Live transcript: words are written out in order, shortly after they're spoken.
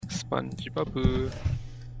SpongeBob.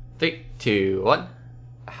 3, 2, 1.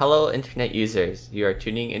 Hello, internet users. You are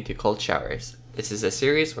tuning into Cold Showers. This is a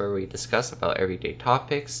series where we discuss about everyday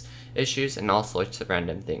topics, issues, and all sorts of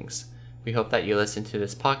random things. We hope that you listen to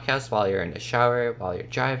this podcast while you're in the shower, while you're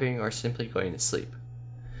driving, or simply going to sleep.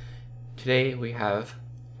 Today we have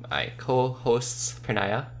my co-hosts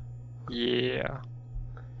Pranaya Yeah.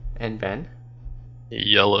 and Ben,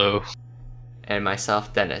 Yellow. and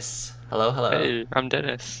myself Dennis. Hello. Hey, I'm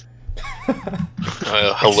Dennis.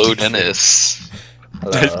 Hello, Dennis.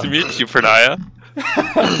 Hello. Nice to meet you, Pranaya.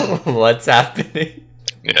 What's happening?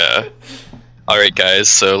 Yeah. Alright, guys,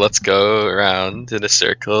 so let's go around in a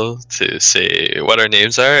circle to say what our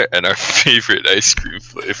names are and our favorite ice cream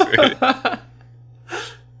flavor.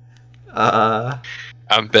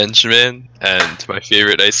 I'm Benjamin, and my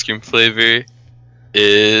favorite ice cream flavor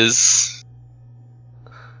is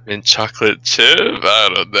mint chocolate chip.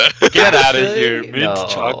 I don't know. Get out of Actually, here, mint no.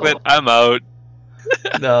 chocolate. I'm out.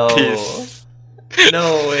 No. Peace.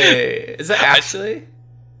 No way. Is it actually?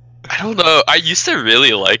 I don't know. I used to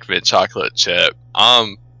really like mint chocolate chip.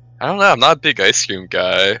 I don't know. I'm not a big ice cream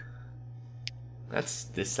guy. That's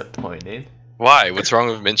disappointing. Why? What's wrong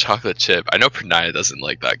with mint chocolate chip? I know Pranaya doesn't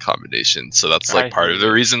like that combination, so that's like I part of hate the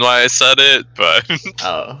it. reason why I said it. But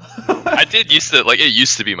Oh. I did used to like it.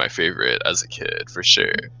 Used to be my favorite as a kid for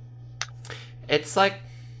sure. It's like,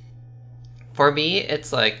 for me,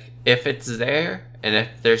 it's like, if it's there and if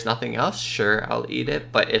there's nothing else, sure, I'll eat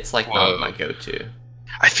it, but it's like Whoa. not my go-to.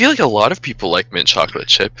 I feel like a lot of people like mint chocolate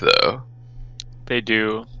chip though. They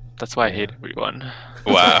do. That's why I hate everyone.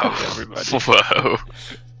 Wow. Everybody. Whoa.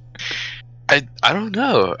 I don't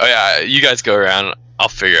know. Oh yeah, you guys go around. I'll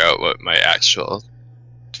figure out what my actual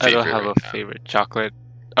I favorite. don't have right a now. favorite chocolate.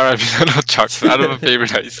 Or I mean, not chocolate. I don't have a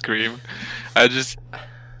favorite ice cream. I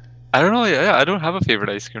don't know. Yeah, I don't have a favorite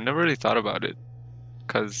ice cream. Never really thought about it,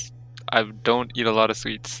 cause I don't eat a lot of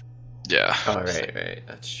sweets. Yeah. Oh, right,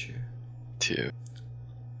 that's true. Too.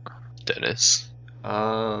 Dennis.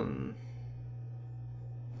 My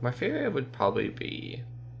favorite would probably be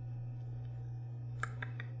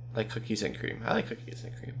like cookies and cream. I like cookies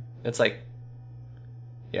and cream. It's like,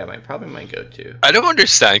 yeah, probably my go-to. I don't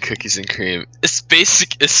understand cookies and cream. It's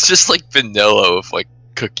basic. It's just like vanilla with like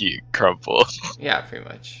cookie crumble. Yeah, pretty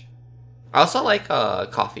much. I also like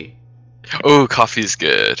coffee. Oh, coffee's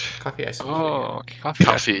good. Coffee ice cream. Oh, okay. Coffee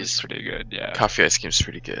ice cream Coffee's- is pretty good. Yeah. Coffee ice cream's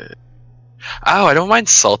pretty good. Oh, I don't mind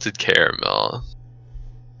salted caramel.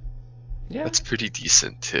 Yeah, That's pretty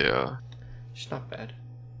decent too. it's not bad.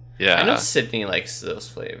 Yeah. I know Sydney likes those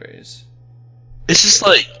flavors. It's just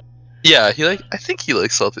like, yeah, I think he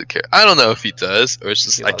likes salted caramel. I don't know if he does, or it's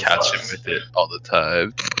just He I loves catch him those. with it all the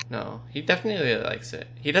time. No, he definitely really likes it.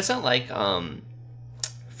 He doesn't like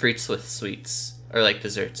fruits with sweets or like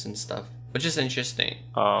desserts and stuff, which is interesting.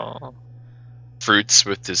 Oh. Fruits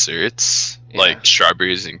with desserts, Yeah. like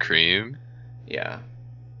strawberries and cream. Yeah.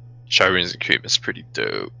 Strawberries and cream is pretty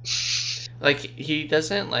dope. Like he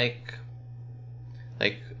doesn't like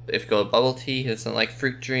if you go bubble tea, he doesn't like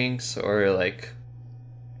fruit drinks or like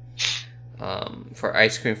for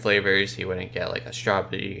ice cream flavors he wouldn't get like a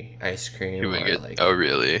strawberry ice cream He would or get, like oh,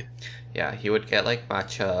 really? yeah, he would get like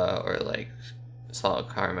matcha or like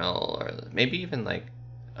salted caramel or maybe even like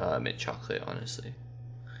mint chocolate, honestly.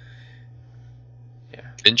 Yeah.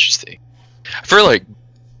 Interesting. For like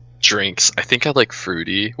drinks, I think I like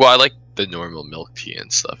fruity. Well, I like the normal milk tea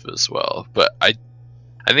and stuff as well, but I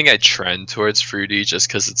think I trend towards fruity just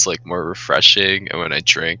because it's like more refreshing, and when I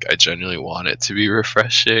drink, I generally want it to be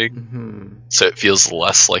refreshing, Mm-hmm. so it feels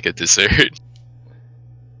less like a dessert.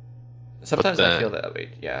 Sometimes But I then- feel that way.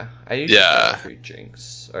 Yeah, I usually Yeah. like fruit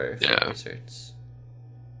drinks or fruit Yeah. desserts.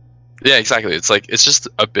 Yeah, exactly. It's like it's just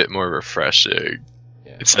a bit more refreshing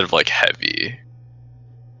Yeah. instead of like heavy.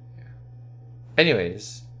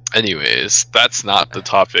 Anyways, That's not the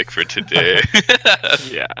topic for today.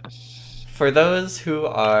 Yeah. for those who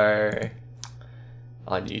are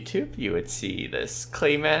on YouTube, you would see this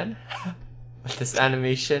Clayman with this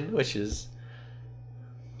animation, which is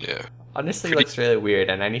Yeah. honestly Pretty- looks really weird,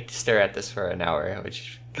 and I need to stare at this for an hour,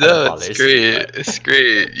 which No, bothers it's me, great. but- It's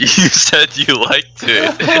great. You said you liked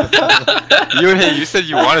it. You said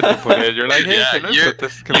you wanted to put it. You're like, hey, Yeah, can I you're- put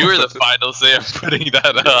this? Can You I were put the this? final say I'm putting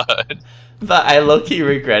that on. But I low-key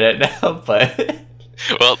regret it now, but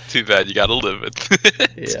Well, too bad. You gotta live it.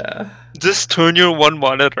 yeah. Just turn your one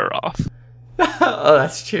monitor off. Oh,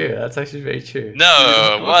 that's true. That's actually very true.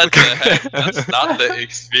 No, what the heck? That's not the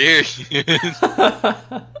experience.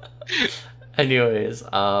 Anyways,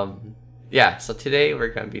 yeah, so today we're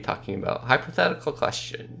going to be talking about hypothetical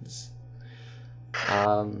questions.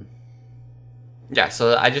 Yeah,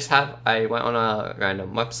 so I went on a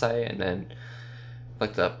random website and then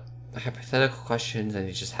looked up hypothetical questions, and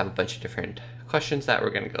you just have a bunch of different questions that we're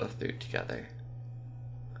going to go through together.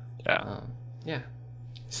 Yeah. Yeah.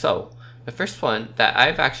 So, the first one that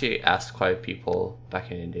I've actually asked quite a few people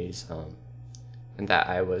back in the days, and that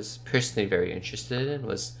I was personally very interested in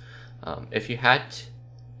was, if you had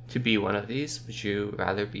to be one of these, would you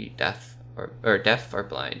rather be deaf or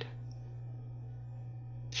blind?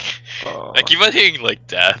 I keep on hearing like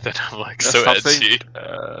death, and I'm like so Stop saying edgy.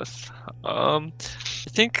 death. I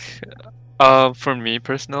think, for me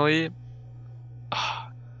personally,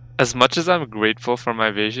 as much as I'm grateful for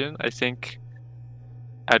my vision, I think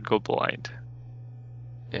I'd go blind.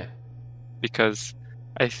 Yeah. Because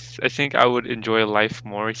I think I would enjoy life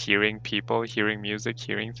more hearing people, hearing music,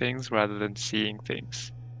 hearing things rather than seeing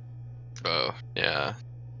things. Oh yeah.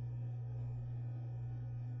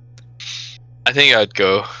 I think I'd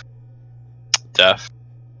go deaf.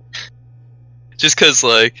 Just cause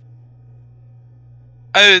like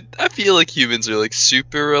I feel like humans are like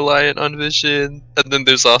super reliant on vision, and then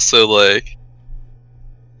there's also like,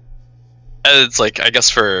 and it's like, I guess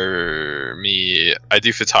for me, I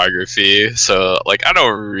do photography, so like I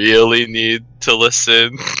don't really need to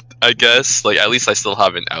listen. I guess like at least I still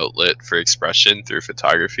have an outlet for expression through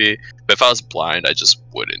photography. But if I was blind, I just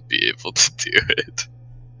wouldn't be able to do it.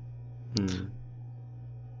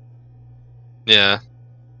 Yeah.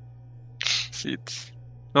 See,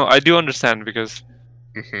 no, I do understand because,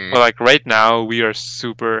 Hmm. well, like right now we are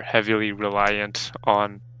super heavily reliant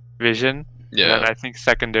on vision, Yeah. and I think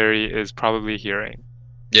secondary is probably hearing.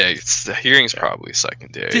 Yeah. The hearing's Yeah. probably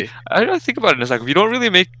secondary. See, I don't think about it. It's like we don't really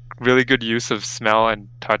make really good use of smell and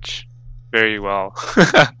touch very well,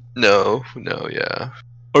 No. Yeah.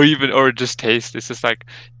 or just taste. It's just like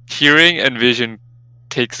hearing and vision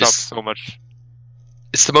takes up It's- so much.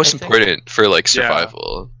 It's the most I think- important for like Yeah.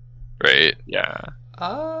 survival, right? Yeah.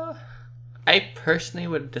 I personally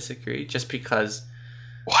would disagree, just because,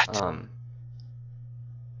 What?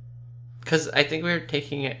 because I think we're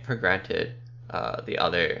taking it for granted, the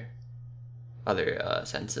other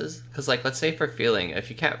senses. Because, like, let's say for feeling, if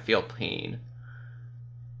you can't feel pain,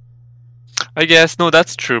 I guess no,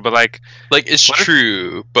 that's true. But like, Like it's What if-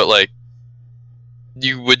 true, but like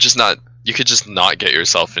you would just not. You could just not get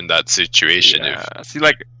yourself in that situation if yeah. See,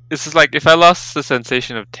 like this is like if I lost the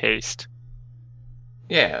sensation of taste,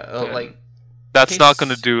 yeah, Yeah. like, that's not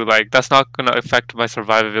gonna Taste- do like that's not gonna affect my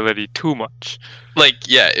survivability too much. like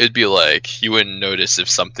yeah, it'd be like you wouldn't notice if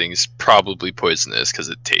something's probably poisonous because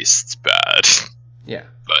it tastes bad. yeah.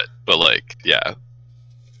 but like yeah.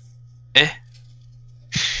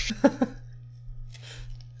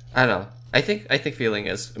 I don't know. I think feeling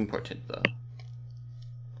is important though.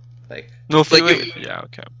 Like, No Like, feeling. Yeah.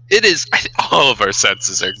 Okay. It is. All of our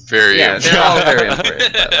senses are very. yeah, important. they're all very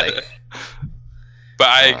important. But like, But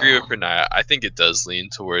I agree with Pranaya. I think it does lean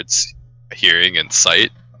towards hearing and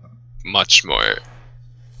sight much more.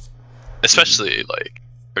 Especially like,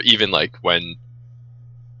 or even like when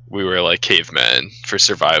we were like cavemen for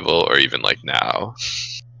survival, or even like now.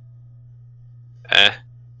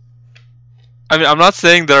 I mean, I'm not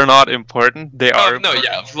saying they're not important. They are. Oh no, important.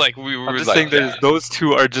 yeah, like we were I'm just like, saying there's those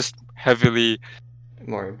two are just heavily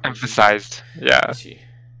more important. emphasized. Yeah. I see.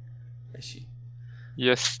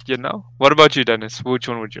 Yes. You know. What about you, Dennis? Which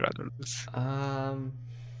one would you rather lose? I'm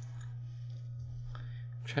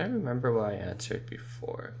trying to remember what I answered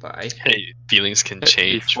before, but hey, feelings can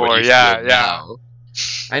change. Before, what you yeah, feel yeah. now.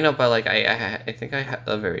 I know, but like I think I have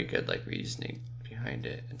a very good like reasoning behind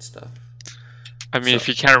it and stuff. I mean, So- if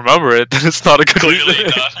you can't remember it, then it's not a good Clearly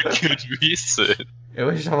reason. not a good reason. It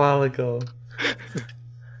was a while ago.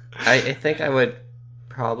 I think I would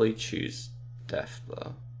probably choose death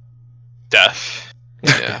though. Death.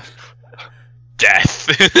 Yeah. Death.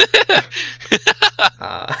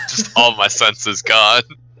 Just all my senses gone.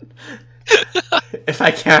 If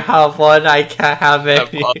I can't have one, I can't have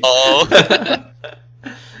any. all.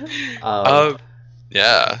 um,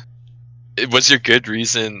 Yeah. What's your good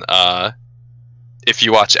reason? If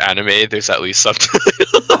you watch anime, there's at least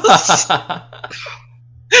subtitles.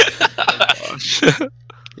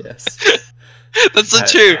 yes. That's so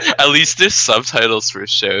true. At least there's subtitles for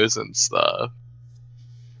shows and stuff.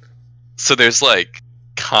 So there's like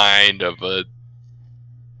kind of a,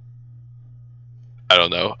 I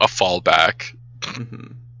don't know, a fallback.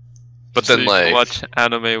 Mhm. But So then you can like, watch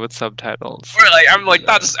anime with subtitles. or like I'm like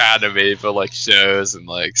not just anime, but like shows and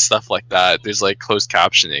like stuff like that. There's like closed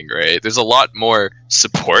captioning, right? There's a lot more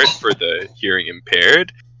support for the hearing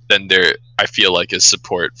impaired than there I feel like is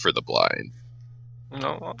support for the blind.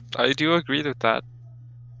 No, I do agree with that.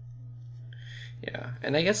 Yeah,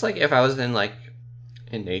 and I guess like if I was in like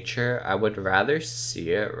in nature, I would rather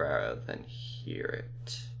see it rather than hear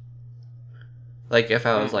it. Like if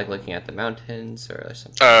I was like looking at the mountains or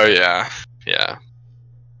something. Oh yeah, yeah,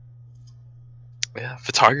 yeah.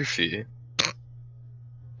 Photography.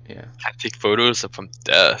 Yeah. Can't take photos if I'm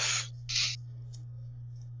deaf.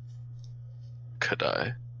 Could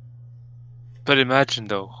I? But imagine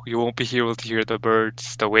though, you won't be able to hear the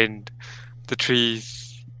birds, the wind, the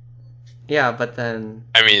trees. Yeah, but then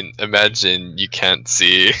I mean, imagine you can't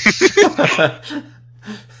see.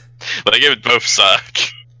 Like, it would both suck.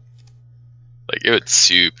 Like, it would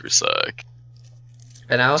super suck.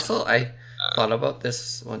 and I thought about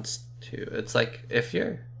this once too. It's like if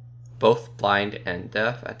you're both blind and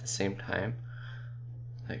deaf at the same time,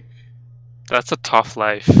 like That's a tough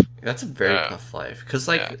life. that's a very Yeah. tough life. Cause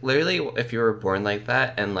like Yeah. literally, if you were born like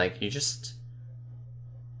that and like you just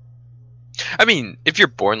I mean, if you're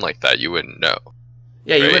born like that, you wouldn't know.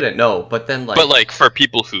 you Right. wouldn't know. But then like But like for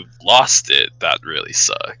people who lost it, that really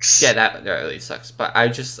sucks. yeah, that really sucks. But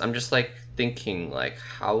I'm just like thinking like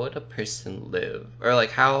how would a person live or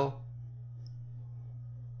like how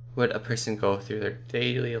would a person go through their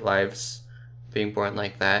daily lives being born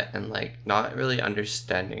like that and like not really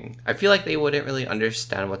understanding. I feel like they wouldn't really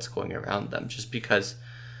understand what's going around them just because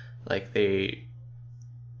like they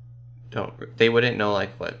wouldn't know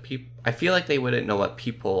like what people I feel like they wouldn't know what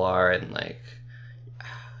people are and like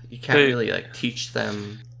you can't They- really like teach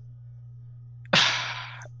them.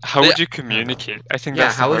 How Yeah. would you communicate? I think Yeah,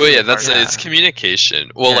 that's the how would Well, hardest yeah, that's part. it's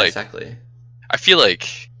communication. Well, Yeah, like exactly. I feel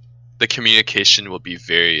like the communication will be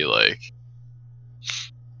very like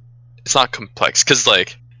it's not complex because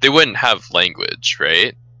like they wouldn't have language,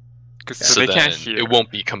 right? 'Cause Yeah. so So they then can't hear. it won't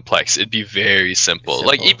be complex. It'd be very simple.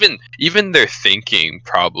 Like even their thinking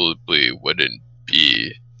probably wouldn't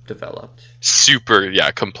be Developed. super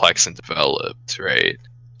complex and developed, right?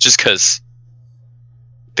 Just because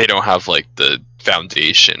they don't have like the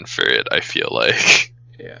foundation for it. I feel like,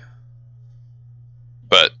 Yeah.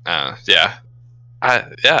 but yeah,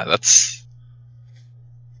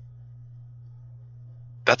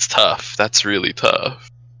 that's tough. That's really tough.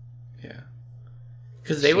 Yeah.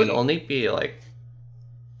 Because they would only be like.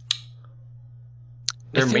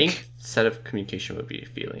 Their main think- set of communication would be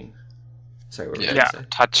feeling. Sorry, what were you Yeah, gonna say?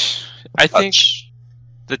 touch. I think Touch.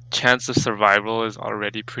 the chance of survival is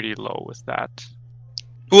already pretty low with that.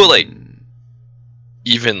 Well, like Mm,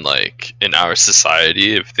 even like in our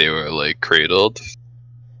society, if they were like cradled,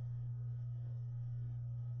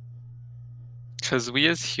 Because we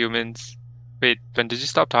as humans. Wait, Ben, did you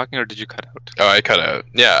stop talking or did you cut out? oh, I cut out.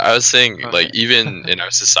 Yeah, I was saying like Okay. even in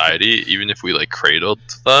our society, even if we like cradled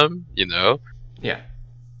them, yeah.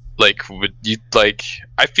 like would you like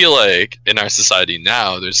I feel like in our society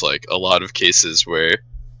now there's like a lot of cases where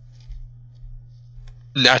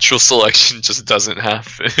natural selection just doesn't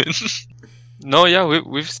happen. No, yeah,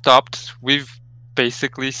 we've stopped. We've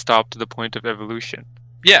basically stopped the point of evolution.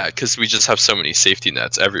 Yeah, because we just have so many safety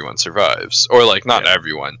nets, everyone survives, or like not Yeah.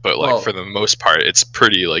 everyone, but like Well- for the most part it's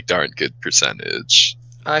pretty like darn good percentage.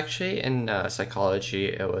 Actually, in psychology,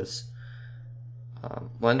 it was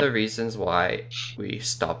one of the reasons why we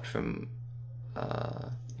stopped from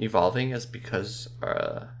evolving is because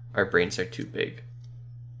our brains are too big.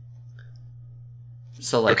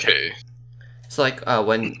 So like, Okay.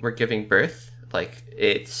 when we're giving birth, like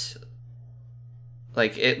it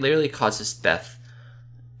literally causes death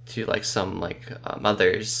to like some like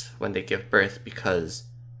mothers when they give birth because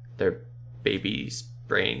their babies'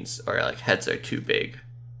 brains or like heads are too big.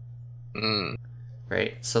 Mm.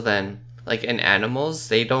 Right? So then, like in animals,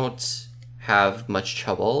 they don't have much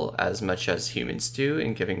trouble as much as humans do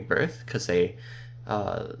in giving birth because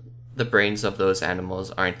the brains of those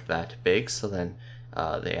animals aren't that big. So then,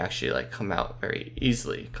 they actually like come out very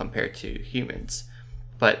easily compared to humans.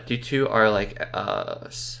 But due to our like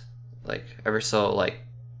ever so like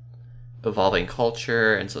evolving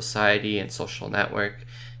culture and society and social network,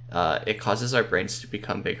 it causes our brains to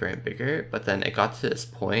become bigger and bigger. But then it got to this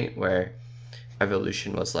point where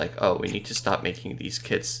evolution was like, oh, we need to stop making these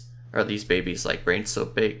kids or these babies like brains so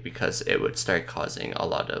big because it would start causing a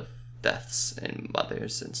lot of deaths in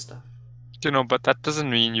mothers and stuff. But that doesn't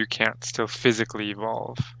mean you can't still physically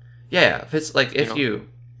evolve. Yeah, if it's like if You know.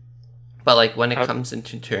 but like when it How- comes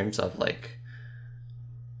into terms of like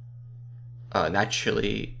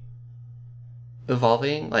naturally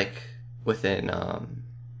evolving, like within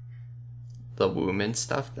the womb and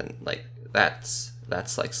stuff, then like that's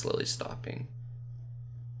like slowly stopping.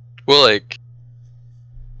 Well, like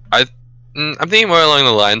I'm thinking more along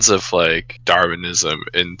the lines of like Darwinism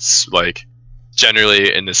and like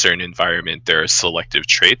generally in a certain environment there are selective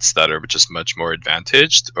traits that are just much more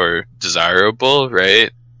advantaged or desirable, right?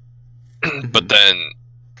 But then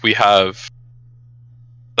we have,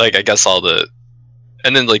 like, I guess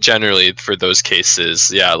and then, like, generally for those cases,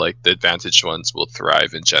 yeah, like the advantaged ones will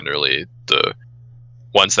thrive, and generally the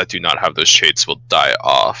ones that do not have those traits will die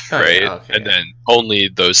off, right? And then only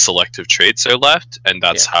those selective traits are left, and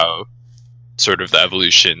that's how sort of the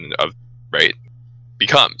evolution of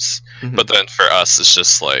becomes. But then for us, it's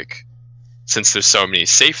just like, since there's so many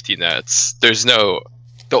safety nets, the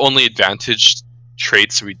only advantaged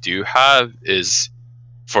traits we do have is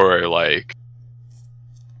for, like,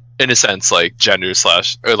 in a sense, like gender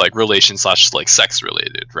 / or like relation / like sex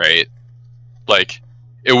related, right? Like,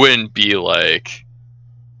 it wouldn't be like,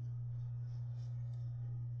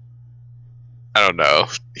 I don't know,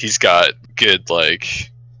 he's got good,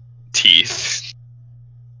 like, teeth.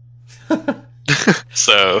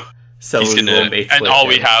 so he's gonna, and all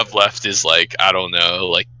we have left is, like, I don't know,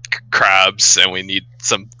 like crabs, and we need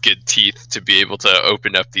some good teeth to be able to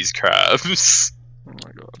open up these crabs. Oh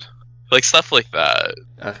my god. Like, stuff like that.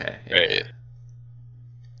 Okay. Right.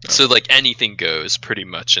 So, like, anything goes pretty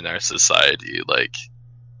much in our society. Like,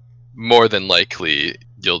 more than likely,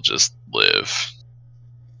 you'll just live.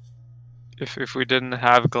 If we didn't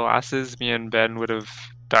have glasses, me and Ben would have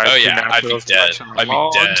died. Oh yeah, I'd be dead. A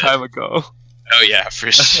long time ago. Oh yeah,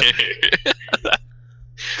 for sure.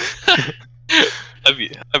 I'd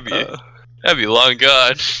be long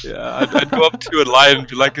gone. Yeah, I'd go up to a lion and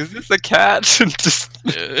be like, "Is this a cat?" And just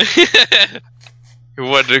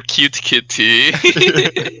what a cute kitty.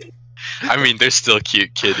 I mean, they're still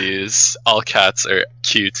cute kitties. All cats are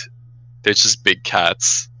cute. They're just big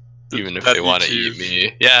cats. Even if they want to eat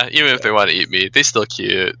me. Yeah, even if they want to eat me, they still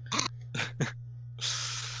cute.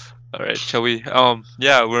 All right, shall we?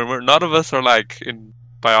 Yeah, we're none of us are like in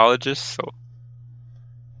biologists, so.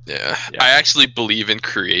 Yeah, I actually believe in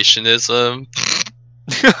creationism.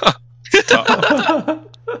 Stop.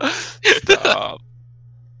 Stop.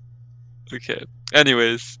 Okay.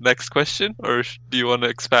 Anyways, next question, or do you want to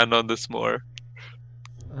expand on this more?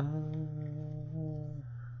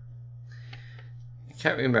 I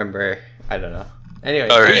can't remember. I don't know. Anyway,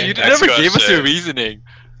 right, you never gave us your reasoning.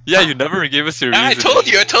 Yeah, you never gave us your reasoning. I told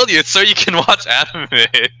you. It's so you can watch anime.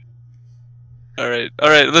 All right.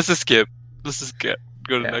 Let's just skip. Go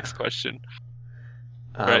to the next question.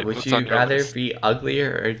 Right, would you rather be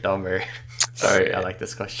uglier or dumber? Sorry, I like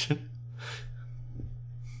this question.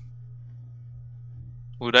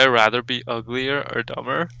 Would I rather be uglier or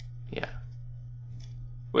dumber? Yeah.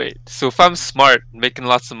 Wait, so if I'm smart, making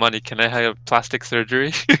lots of money, can I have plastic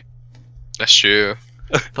surgery? That's true.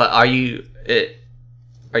 But are you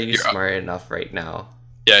smart enough right now?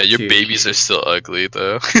 Yeah, your babies are still ugly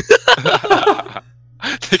though.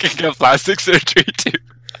 They can get plastic surgery too.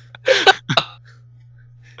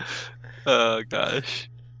 Oh gosh.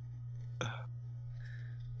 But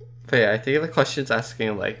yeah, I think the question's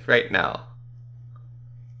asking, like, right now.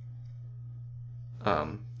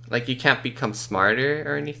 Like, you can't become smarter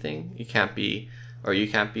or anything. You can't be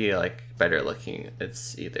like better looking.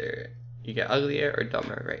 It's either you get uglier or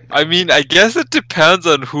dumber right now. I mean, I guess it depends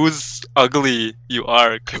on whose ugly you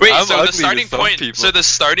are. Wait, so the starting point. People. So the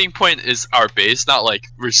starting point is our base, not like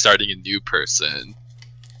we're starting a new person.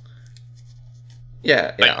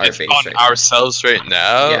 Yeah, like our it's base on right ourselves now. Right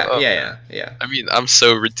now. Yeah. I mean, I'm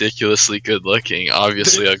so ridiculously good looking.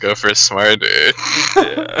 Obviously, I'll go for smarter.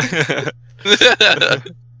 Yeah.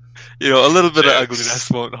 You know, a little bit of ugliness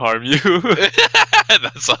won't harm you.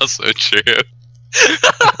 That's also true.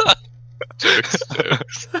 Jokes.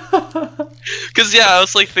 Because I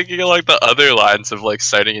was like thinking of like the other lines of like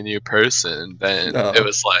starting a new person. Then it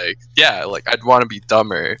was like, like I'd want to be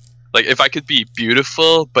dumber. Like if I could be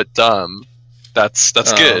beautiful but dumb, that's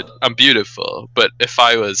good. I'm beautiful. But if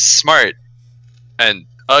I was smart and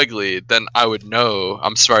ugly, then I would know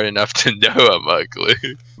I'm smart enough to know I'm ugly.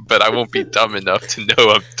 But I won't be dumb enough to know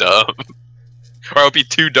I'm dumb. Or I'll be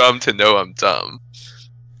too dumb to know I'm dumb.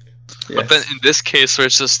 Yes. But then in this case where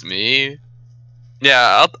it's just me, do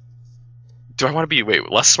I want to be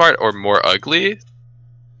less smart or more ugly?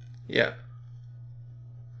 Yeah.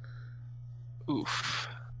 Oof.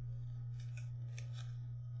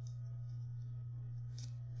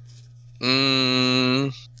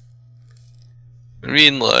 I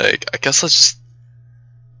mean, like, I guess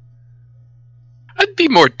I'd be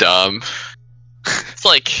more dumb. It's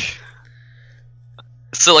like,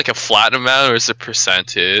 is it like a flat amount or is it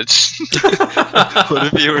percentage?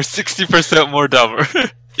 What if you were 60% more dumber?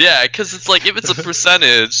 Yeah, because it's like, if it's a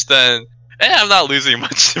percentage, then I'm not losing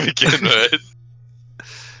much to begin with.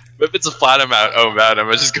 If it's a flat amount, oh man, am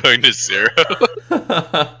I just going to 0?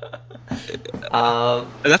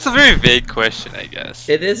 That's a very vague question, I guess.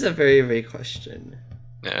 It is a very vague question.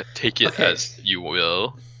 Yeah, take it Okay. as you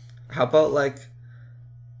will. How about like,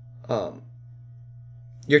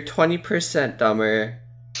 you're 20% dumber,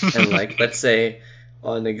 and like, let's say,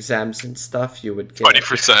 on exams and stuff, you would get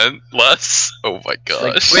 20% less? Oh my like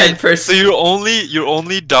gosh. 10%. So you're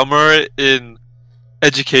only dumber in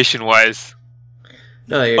education wise,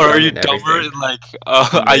 No, you're or dumb are you in dumber everything. in like Yeah,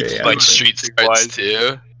 IQ, yeah. Like street smarts wise?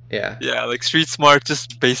 too? Yeah. Yeah, like street smart,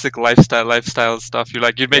 just basic lifestyle stuff. You'd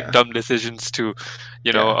make Yeah. dumb decisions to,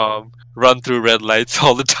 run through red lights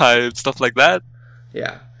all the time, stuff like that.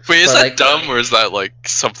 Yeah. Wait, is But, that like- dumb or is that like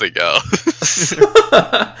something else?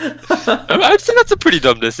 I'd say that's a pretty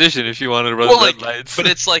dumb decision if you want to run Well, red like, lights. but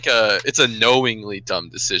it's like it's a knowingly dumb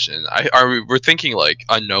decision. We're thinking like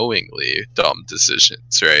unknowingly dumb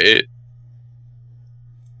decisions, right?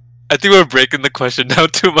 I think we're breaking the question down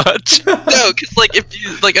too much. No, because like if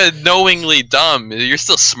you like a knowingly dumb, you're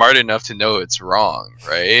still smart enough to know it's wrong,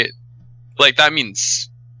 right? Like that means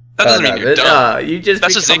that doesn't mean you're dumb. You just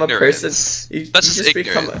That's just become a person. ignorance. You That's just just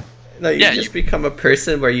become ignorance. you Yeah, just become a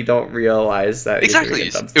person where you don't realize that Exactly.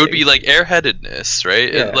 You're doing a dumb It would be thing. like airheadedness,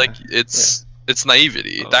 right? Yeah. Like it's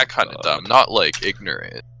naivety, Oh, that kind of God. dumb, not like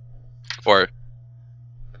ignorant or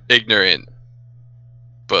ignorant,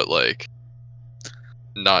 but like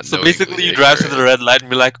not. So knowingly basically, you drive to the ignorant. red light and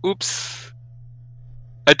be like, "Oops,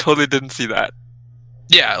 I totally didn't see that."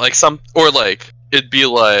 Yeah, like or like it'd be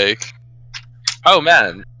like, oh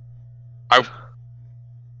man,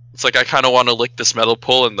 it's like I kind of want to lick this metal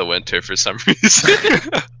pole in the winter for some reason,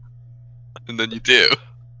 and then you do.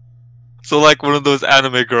 So like one of those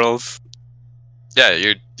anime girls. Yeah,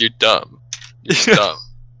 you're dumb. You're just dumb.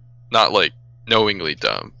 Not like knowingly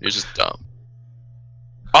dumb. You're just dumb.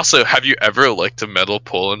 Also, have you ever licked a metal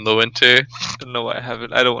pole in the winter? No, I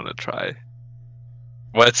haven't. I don't want to try.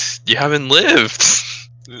 What? You haven't lived.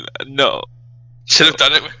 No. Should have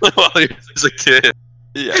done it while you was a kid.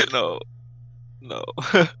 Yeah, no.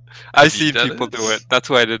 I've You seen done people it? do it. That's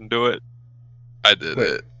why I didn't do it. I did Wait.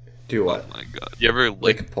 it. Do what? Oh my god. You ever Like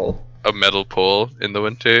lick a pole? a metal pole in the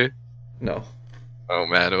winter? No. Oh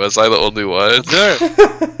man, was I the only one? Sure.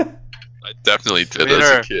 I definitely did as a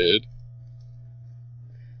Later. kid.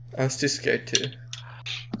 I was too scared to.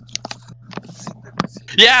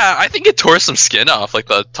 Yeah, I think it tore some skin off, like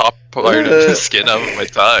the top part of the skin of my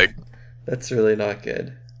tongue. That's really not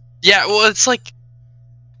good. Yeah, well, it's like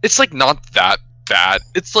not that bad.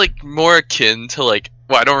 It's like more akin to like,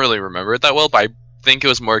 well, I don't really remember it that well, but I think it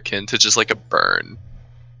was more akin to just like a burn.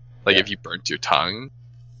 Like Yeah. if you burnt your tongue,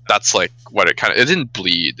 that's like what it kind of. It didn't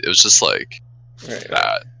bleed. It was just like Right.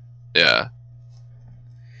 that. Yeah.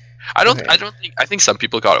 I don't. Okay. I think some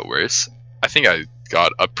people got it worse. I think I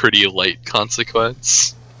got a pretty light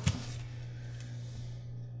consequence.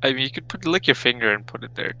 I mean, you could lick your finger and put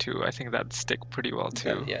it there too. I think that'd stick pretty well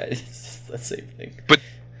too. Yeah, it's the same thing.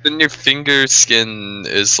 Then your finger skin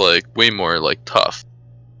is like way more like tough.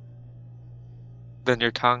 Than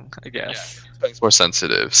your tongue, I guess. It's more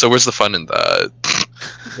sensitive. So where's the fun in that?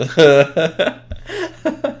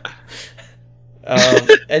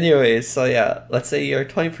 Anyways, so yeah, let's say you're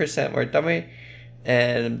 20% more dumber,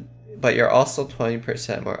 but you're also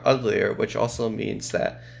 20% more uglier, which also means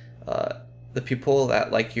that the people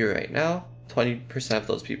that like you right now, 20% of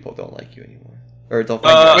those people don't like you anymore, or don't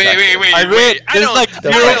find you attractive. I read I there's don't- like I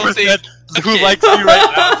 0% don't who okay. likes me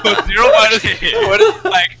right now. So 0 minus what is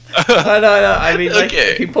like? No. I mean, like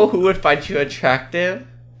Okay. people who would find you attractive.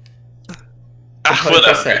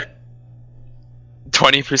 Whatever.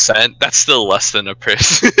 20%. That's still less than a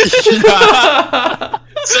person.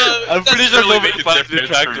 So I'm pretty that's sure really nobody make a finds me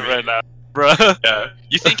difference for attractive me. right now, bruh. Yeah.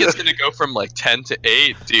 You think it's gonna go from like 10 to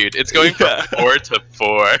 8, dude? It's going from Yeah. 4 to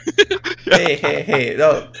 4. hey,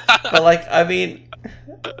 no, but like I mean,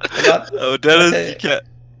 I'm not. Oh, Dennis, Okay. you can't.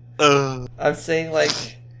 I'm saying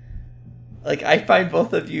like I find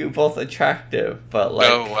both of you both attractive, but like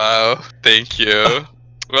Oh wow, thank you.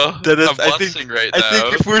 Well, Dennis, I'm I think- blushing right I now.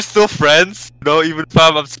 think if we're still friends, even if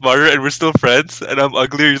I'm smarter and we're still friends and I'm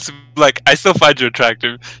uglier, you're just like, I still find you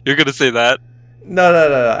attractive. You're gonna say that? no.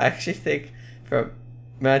 I actually think from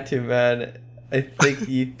man to man, I think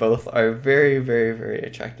you both are very, very, very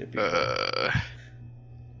attractive people.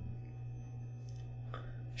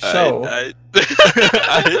 So I-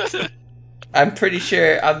 I'm pretty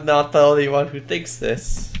sure I'm not the only one who thinks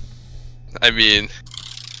this. I mean,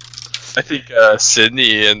 I think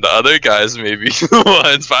Sydney and the other guys may be the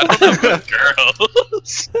ones, but I don't know about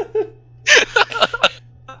girls.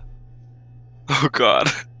 oh god.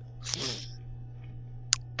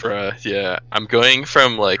 Bruh, yeah. I'm going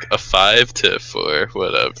from like a 5 to a 4,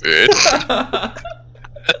 whatever.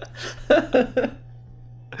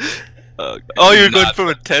 Oh, you're going Not- from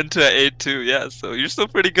a 10 to an 8 too. Yeah, so you're still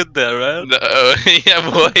pretty good there, right? No,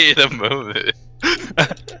 yeah, wait a moment.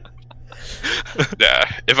 Yeah,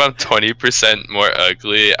 if I'm 20% more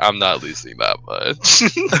ugly, I'm not losing that much.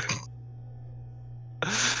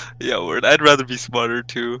 Yeah, word. I'd rather be smarter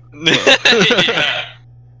too. Yeah.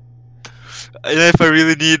 And if I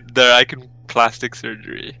really need, there I can plastic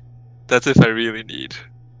surgery. That's if I really need.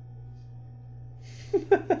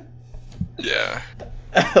 Yeah.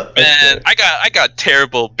 Man, I got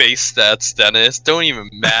terrible base stats, Dennis. Don't even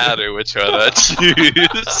matter which one I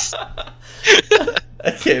choose.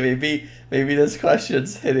 Okay, maybe this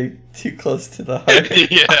question's hitting too close to the heart.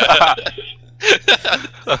 Yeah.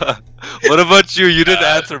 What about you? You didn't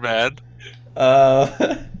answer, man.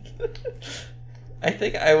 I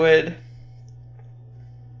think I'd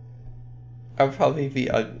probably be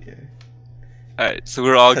uglier. Alright, so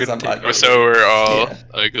we're all 'Cause gonna I'm take. ugly. So we're all Yeah.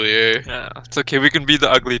 uglier. Yeah, it's okay. We can be the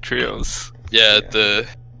ugly trios. Yeah, Yeah.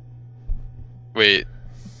 Wait.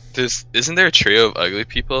 Isn't there a trio of ugly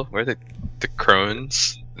people? Where are the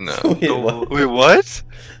crones? No. Wait, what?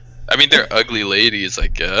 I mean they're ugly ladies, I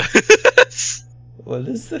guess. What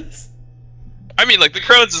is this? I mean like the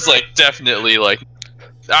crones is like definitely like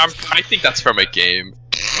I think that's from a game.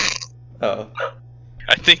 Oh.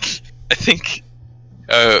 I think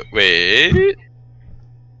wait.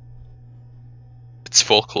 It's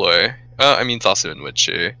folklore. Oh, I mean it's also in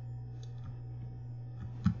Witcher.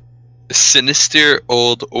 A sinister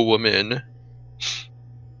old woman.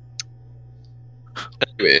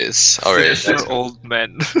 Anyways, alright. Sinister old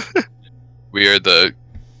men. We are the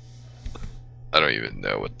I don't even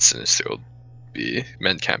know what sinister would be.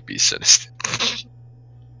 Men can't be sinister.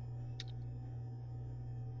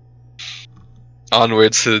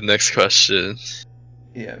 Onwards to the next question.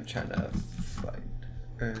 Yeah, I'm trying to find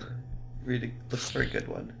look for a good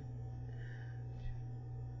one.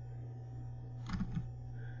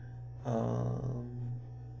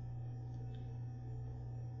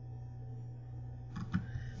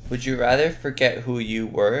 Would you rather forget who you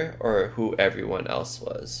were or who everyone else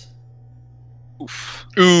was? Oof.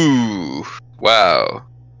 Ooh, wow.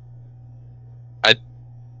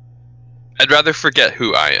 I'd rather forget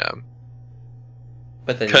who I am,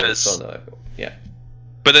 But then you would 'Cause- still know everyone. Yeah.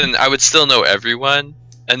 but then I would still know everyone,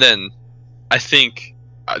 and then I think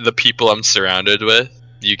the people I'm surrounded with,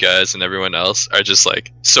 you guys and everyone else, are just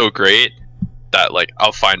like so great that like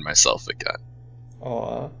I'll find myself again.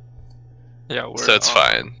 Aw. Yeah, we're So it's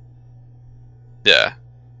fine. Yeah.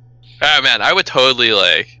 Ah man, I would totally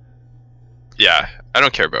like. Yeah, I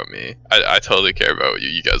don't care about me. I totally care about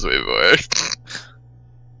you guys way more.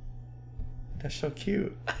 That's so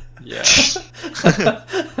cute. Yeah.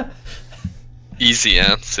 Easy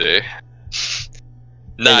answer.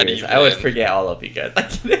 Not Anyways, even. I would forget all of you guys.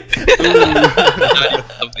 Not even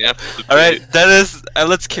something after the All right, Dennis.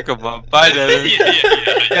 Let's kick him up. Bye, Dennis.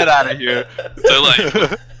 Yeah. Get out of here. So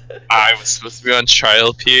like, I was supposed to be on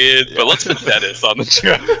trial period, but let's put Dennis on the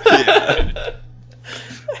trial. Yeah.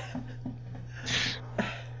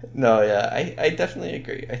 No, yeah, I definitely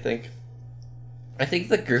agree. I think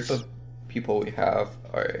the group of people we have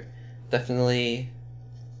are definitely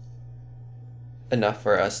enough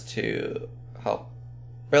for us to help,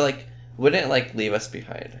 or like wouldn't like leave us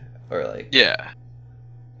behind, or like Yeah.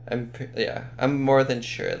 I'm more than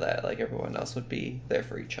sure that like everyone else would be there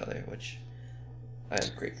for each other, which I am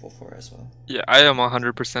grateful for as well. Yeah, I am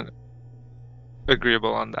 100%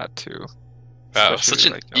 agreeable on that too. Wow, Especially, such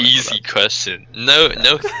an like, knowing all easy that. question.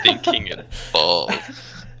 No thinking involved.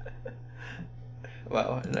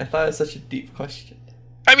 Wow, and I thought it was such a deep question.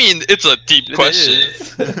 I mean, it's a deep It question,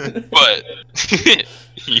 is. but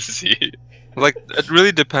easy. Like, it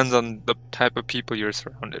really depends on the type of people you're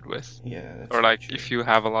surrounded with, Yeah. That's or like true. if you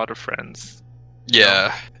have a lot of friends.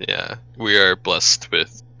 Yeah, yeah. We are blessed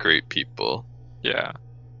with great people. Yeah.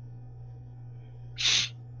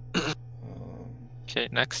 Um, Okay,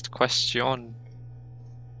 next question.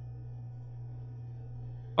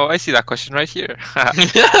 Oh, I see that question right here.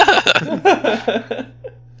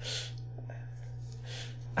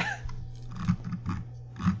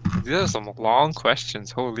 These are some long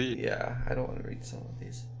questions. Holy. yeah, I don't want to read some of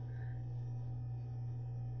these.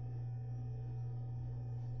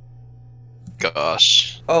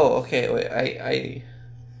 Gosh. Oh, okay. Wait, I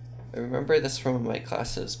remember this from my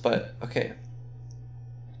classes, but okay.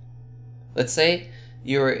 Let's say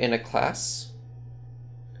you were in a class,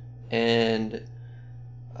 and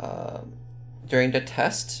during the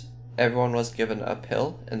test, everyone was given a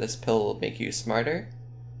pill, and this pill will make you smarter.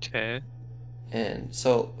 Okay. And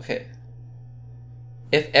so, okay.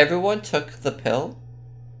 If everyone took the pill,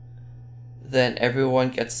 then everyone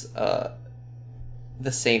gets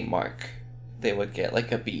the same mark. They would get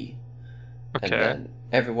like a B. Okay. And then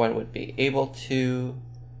everyone would be able to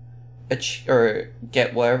or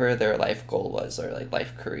get whatever their life goal was, or like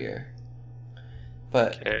life career.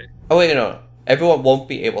 But Okay. oh wait, no, everyone won't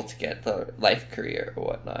be able to get the life career or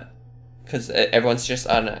whatnot, because everyone's just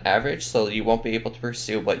on an average, so you won't be able to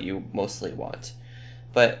pursue what you mostly want.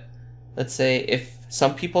 But let's say if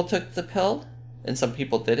some people took the pill and some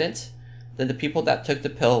people didn't, then the people that took the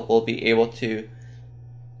pill will be able to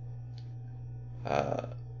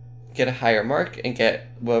get a higher mark and get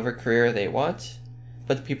whatever career they want.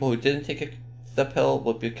 But the people who didn't take the pill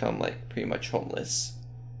will become like pretty much homeless.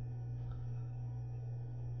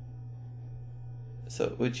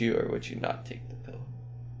 So would you or would you not take the pill?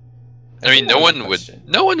 I mean, think no that was one the would. question.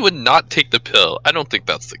 No one would not take the pill. I don't think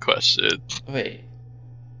that's the question. Wait.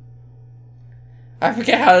 I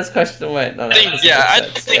forget how this question went. No, I think, that yeah, I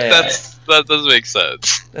doesn't make think sense. that doesn't make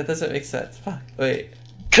sense. That doesn't make sense. Fuck. Wait.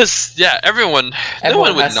 Cause yeah, no Everyone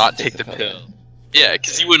one would has to not take take the the pill. pill. Yeah,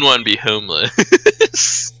 because you wouldn't want to be homeless.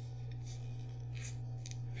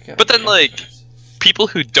 Forget But what then, the like, question was. People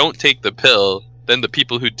who don't take the pill, then the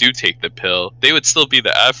people who do take the pill, they would still be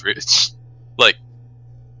the average.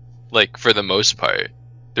 Like for the most part,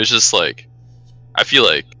 there's just like, I feel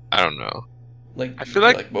like I don't know. Like, I feel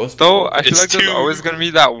like, most Though people. I feel It's like there's too- always gonna be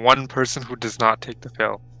that one person who does not take the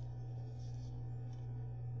pill.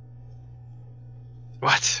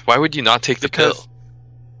 What? Why would you not take the pill? Because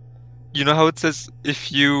you know how it says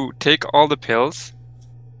if you take all the pills,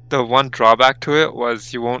 the one drawback to it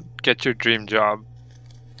was you won't get your dream job.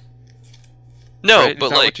 No, right? Is but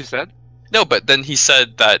that like what you said? no, but then he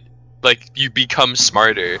said that like you become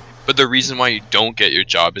smarter, but the reason why you don't get your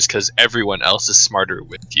job is because everyone else is smarter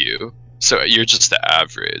with you, so you're just the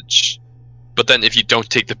average. But then if you don't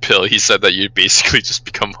take the pill, he said that you basically just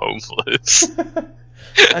become homeless.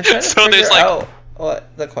 I'm trying to So figure there's like out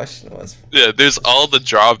what the question was. yeah, there's all the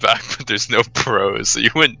drawback, but there's no pros. So you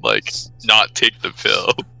wouldn't like not take the pill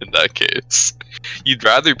in that case. You'd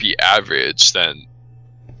rather be average than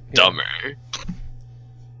dumber.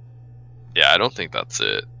 Yeah, I don't think that's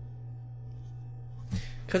it.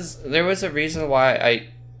 Because there was a reason why I,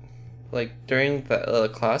 like, during the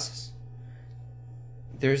classes,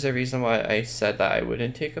 there's a reason why I said that I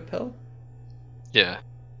wouldn't take a pill. Yeah.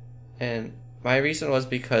 And my reason was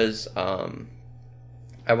because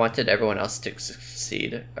I wanted everyone else to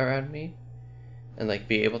succeed around me and like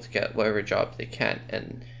be able to get whatever job they can.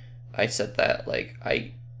 And I said that like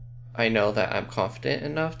I know that I'm confident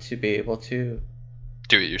enough to be able to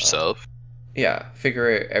Do it yourself.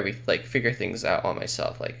 figure things out on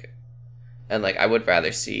myself, like, and like I would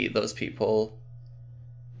rather see those people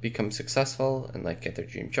become successful and like get their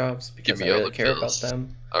dream jobs Give because me I all really the care pills. about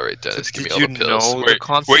them. All right, Dennis, So give me did all you the pills. know Where the you?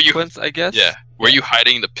 consequence? I guess. Yeah. Were you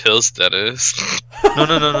hiding the pills, Dennis?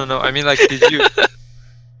 No. I mean, like, did you?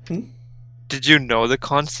 Hmm? Did you know the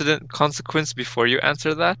consequence before you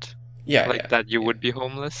answer that? Yeah, Like yeah, that you yeah. would be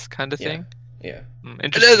homeless, kind of Yeah. thing. Yeah. Mm, I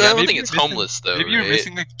interesting. Yeah, don't maybe think you're it's missing- homeless though. Maybe you're right?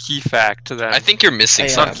 missing a key fact to that. I think you're missing I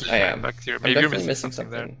something. Key I fact am. back here. I'm Maybe you're definitely missing something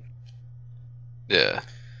there. Yeah.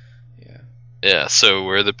 Yeah. Yeah. So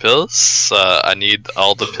where are the pills? I need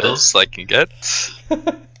all the pills I can get.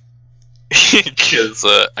 Because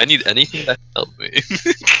I need anything that can help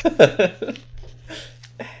me.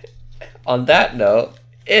 On that note,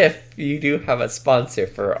 if you do have a sponsor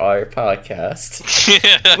for our podcast,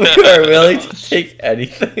 we are willing to take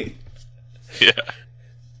anything. Yeah.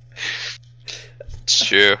 It's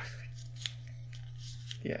true.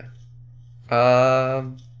 Yeah.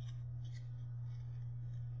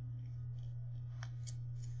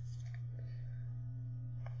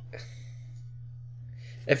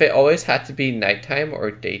 If it always had to be nighttime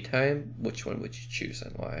or daytime, which one would you choose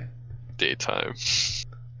and why? Daytime.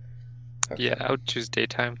 Okay. Yeah, I would choose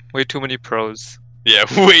daytime. Way too many pros. Yeah,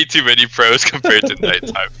 way too many pros compared to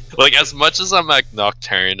nighttime. Like, as much as I'm like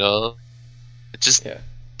nocturnal, it just Yeah.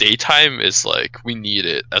 daytime is like we need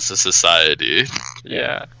it as a society.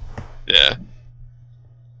 Yeah. Yeah.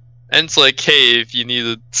 And it's like, hey, if you need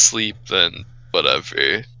to sleep, then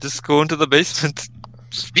whatever. Just go into the basement.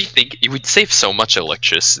 We think it would save so much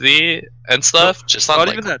electricity and stuff. Just on not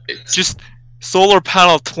like even that. lights. Just solar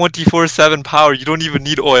panel 24/7 power. You don't even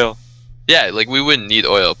need oil. Yeah, like we wouldn't need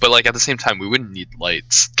oil, but like at the same time, we wouldn't need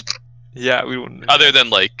lights Yeah, we wouldn't. other than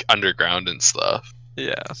like underground and stuff.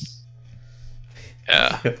 Yeah.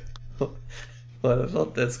 Yeah. What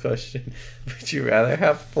about this question? Would you rather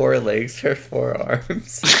have 4 legs or 4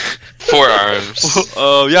 arms? 4 arms.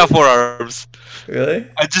 Oh yeah, 4 arms. Really?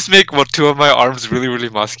 I just make 2 of my arms really, really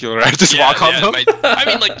muscular. I just walk on them. I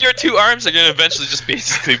mean, like, your 2 arms are gonna eventually just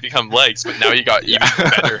basically become legs, but now you got even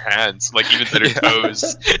better hands, like even better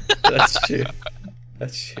toes. That's true.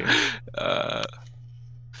 That's true.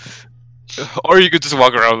 Or you could just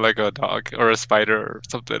walk around like a dog or a spider or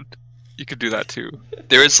something. You could do that too.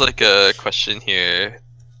 There is like a question here.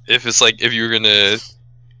 If it's like if you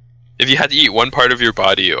had to eat one part of your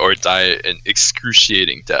body or die an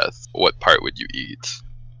excruciating death, what part would you eat?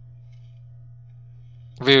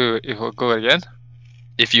 Wait, we'll go again.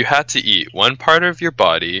 If you had to eat one part of your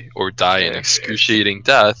body or die an Okay. excruciating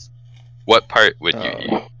death, what part would you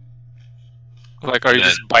eat? Like, are you Then-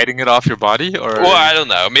 just biting it off your body, or? Well, I don't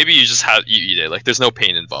know. Maybe you just you eat it. Like, there's no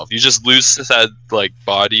pain involved. You just lose that like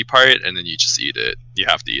body part, and then you just eat it. You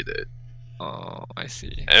have to eat it. Oh, I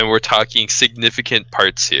see. And we're talking significant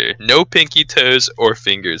parts here. No pinky toes or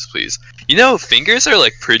fingers, please. You know, fingers are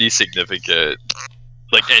like pretty significant.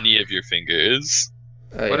 Like any of your fingers.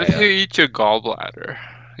 Oh, What yeah, if yeah. you eat your gallbladder?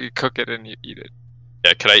 You cook it and you eat it.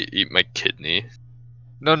 Yeah, could I eat my kidney?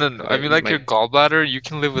 No, no, no. I Wait, mean, like my- your gallbladder, you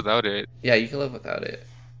can live without it. Yeah, you can live without it.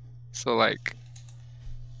 So like,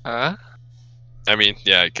 huh? I mean,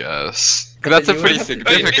 yeah, I guess. But That's a then you would pretty have to-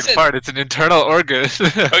 significant Listen- part. It's an internal organ.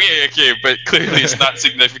 Okay, but clearly it's not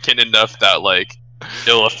significant enough that like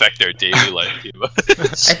it'll affect our daily life too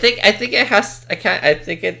much. I think it has. I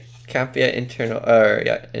think it can't be an internal or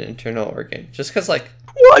an internal organ. Just because like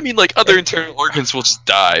Well, I mean, like other internal organs will just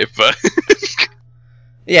die, but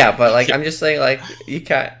yeah, but like I'm just saying like you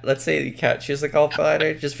can't. Let's say you can't choose a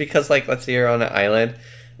gallbladder just because like let's say you're on an island.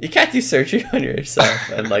 You can't do surgery on yourself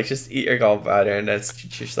and like just eat your gallbladder and then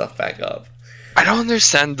stitch yourself back up. I don't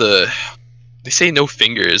understand the. They say no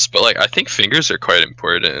fingers, but like I think fingers are quite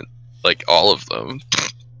important. Like all of them.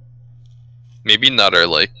 Maybe not our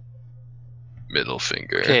like middle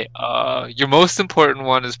finger. Okay. Your most important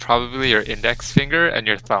one is probably your index finger and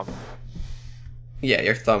your thumb. Yeah,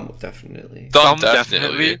 your thumb definitely. Thumb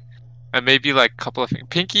definitely. And maybe like a couple of fingers.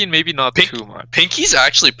 Pinky, maybe not too much. Pinky's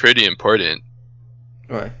actually pretty important.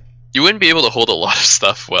 Why? You wouldn't be able to hold a lot of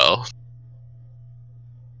stuff well.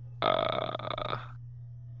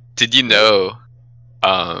 Did you know?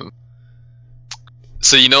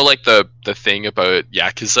 So you know, like the thing about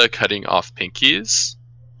Yakuza cutting off pinkies.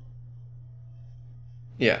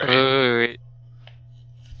 Yeah. Wait.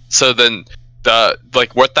 So then the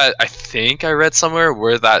like what that I think I read somewhere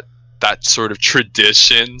where that sort of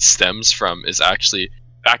tradition stems from is actually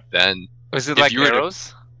back then. Was it If like you were to-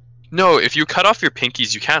 arrows? No, if you cut off your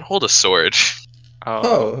pinkies, you can't hold a sword.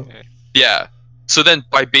 Oh. Okay. Yeah. So then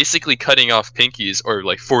by basically cutting off pinkies or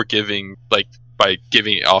like forgiving like by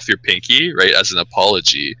giving off your pinky, right, as an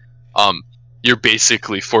apology, you're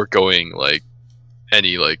basically foregoing like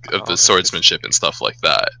any like of the Oh, swordsmanship and stuff like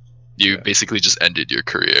that. You Yeah. basically just ended your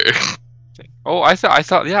career. Oh, I thought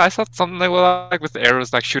something like with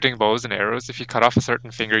arrows, like shooting bows and arrows. If you cut off a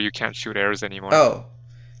certain finger, you can't shoot arrows anymore. Oh.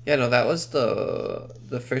 Yeah, no, that was the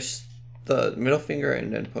middle finger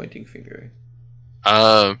and then pointing finger.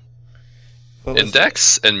 What was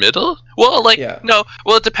Index and middle? Well, like Yeah. no.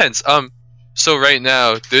 Well, it depends. So right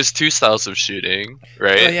now there's 2 styles of shooting, that?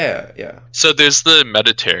 right? Oh yeah. So there's the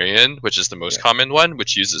Mediterranean, which is the most Yeah. common one,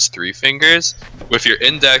 which uses 3 fingers, with your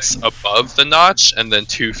index above the notch, and then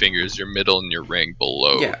 2 fingers, your middle and your ring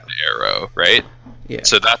below Yeah. the arrow, right? Yeah.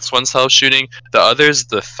 So that's one style of shooting. The other's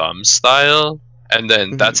the thumb style, and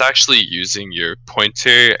then Mhm. that's actually using your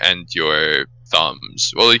pointer and your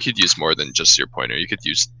thumbs. Well, you could use more than just your pointer. You could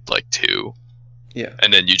use like 2, Yeah.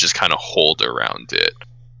 and then you just kind of hold around it.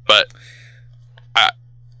 But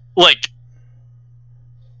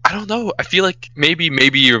I don't know. I feel like maybe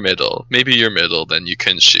you're middle. Maybe you're middle, then you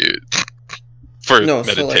can shoot for No, so,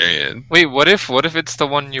 like- Mediterranean. Wait, what if it's the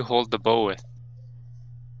one you hold the bow with?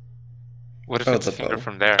 What if Oh, it's a the finger bow.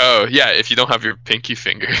 from there? Oh yeah, if you don't have your pinky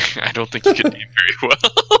finger, I don't think you can aim very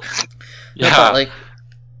well. Yeah, yeah. but like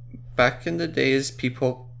back in the days,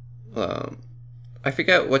 people, I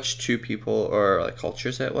forget which 2 people or like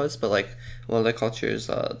cultures it was, but like one of the cultures,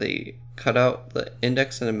 they cut out the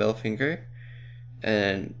index and the middle finger,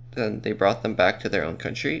 and then they brought them back to their own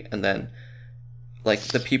country, and then like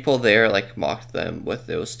the people there like mocked them with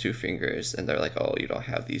those 2 fingers, and they're like, oh, you don't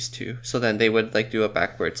have these 2. So then they would like do a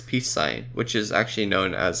backwards peace sign, which is actually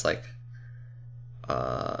known as like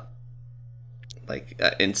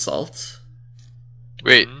insult.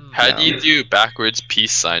 Wait, how do Yeah. you do backwards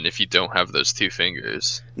peace sign if you don't have those 2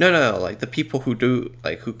 fingers? No, like the people who do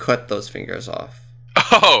like who cut those fingers off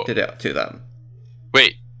Oh, did it to them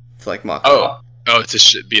wait. to like mock Oh, Oh,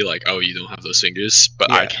 to be like, oh, you don't have those fingers,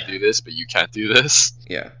 but I Yeah. can do this, but you can't do this.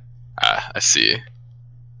 Yeah. Ah, I see.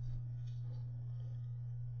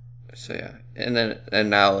 So yeah, and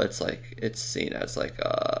now it's seen as like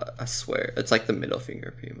a swear. It's like the middle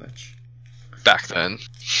finger, pretty much. Back then.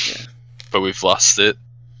 Yeah. But we've lost it.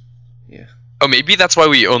 Yeah. Oh, maybe that's why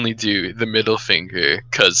we only do the middle finger,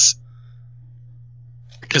 because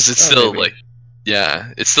it's Oh, still maybe. like,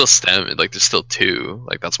 yeah, it's still stem. Like there's still two.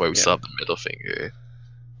 Like that's why we still Yeah. have the middle finger.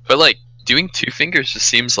 But like doing two fingers just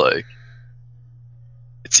seems like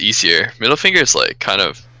it's easier. Middle finger is like kind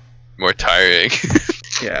of more tiring.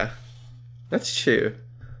 Yeah. That's true.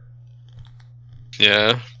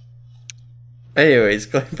 Yeah. Anyways,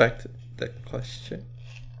 going back to the question.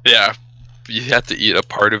 Yeah. You have to eat a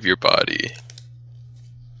part of your body.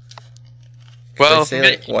 Could I Well, say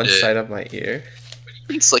like one yeah. side of my ear.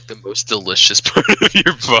 It's like the most delicious part of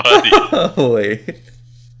your body. Oh wait.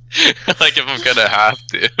 Like if I'm gonna have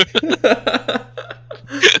to.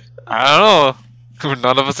 I don't know.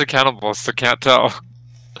 None of us are cannibals, so can't tell.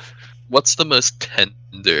 What's the most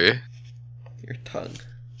tender? Your tongue.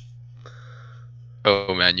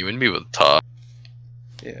 Oh man, you and me with talk.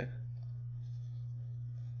 Yeah.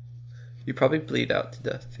 You probably bleed out to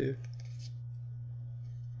death too.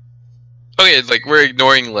 Okay, like we're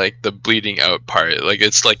ignoring like the bleeding out part. Like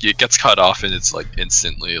it's like it gets cut off and it's like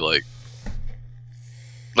instantly like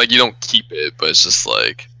you don't keep it, but it's just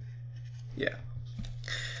like Yeah.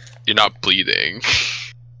 you're not bleeding.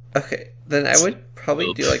 Okay, then I would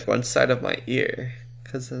probably do like one side of my ear,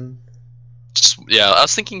 cause then Just yeah, I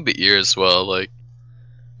was thinking the ear as well, like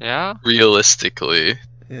Yeah? realistically.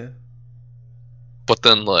 yeah. But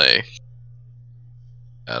then like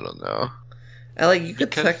I don't know. And like you could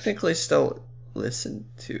Because- technically still listen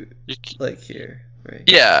to You, like here, right?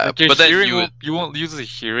 Yeah, like your but then hearing you would you won't lose the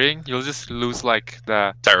hearing, you'll just lose like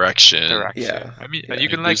the direction. direction. Yeah. I mean, Yeah. you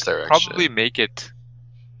can You like lose direction. probably make it.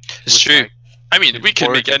 It's with, true. like, I mean, we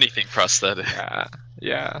can make important- anything prosthetic. yeah,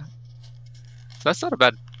 yeah. So that's not a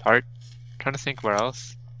bad part. trying to think where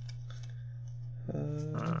else.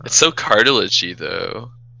 It's so cartilagey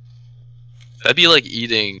though. That'd be like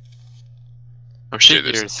eating. I'm sure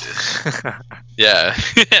there's. Figures. Yeah,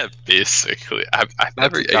 yeah, basically. I've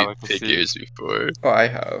never a ate delicacy. figures before. Oh, I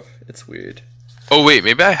have. It's weird. Oh wait,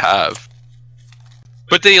 maybe I have.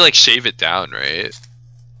 But they like shave it down, right?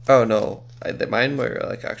 Oh no, mine were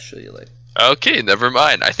like actually like. Okay, never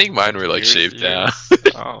mind. I think mine were like Ears, shaved down. ears.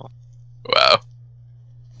 Oh. Wow.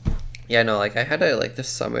 Yeah, no, like I had a like this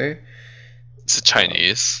summer. Is it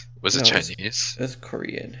Chinese? Was it No, it's- Chinese? It was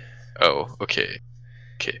Korean, Oh, okay.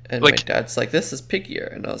 Okay. and my Like, dad's like, "This is pig ear,"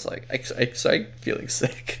 and I was like, I started feeling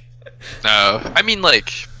sick. no. I mean,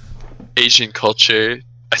 like, Asian culture,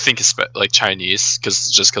 I think it's like Chinese,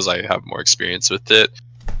 because I have more experience with it.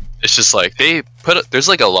 It's just like there's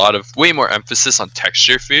like a lot of way more emphasis on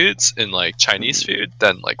texture foods in like Chinese food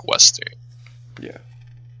than like Western. Yeah.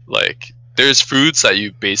 Like, there's foods that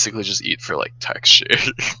you basically just eat for like texture,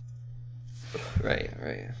 Right,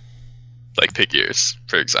 right. like pig ears,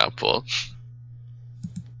 for example.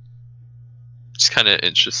 It's kind of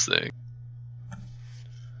interesting.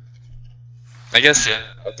 I guess yeah,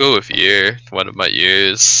 I'll go with ear. One of my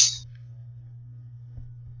ears.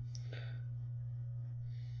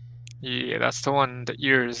 Yeah, that's the one. The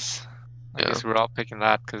ears. I Yeah. guess we're all picking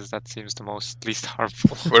that because that seems the most least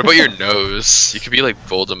harmful. What about your nose? You could be like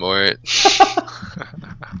Voldemort.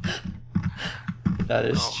 That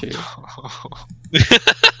is Oh, true.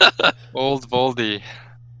 no. Old Voldy.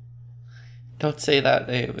 Don't say that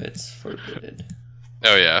name. It's forbidden.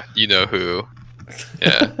 Oh yeah, you know who.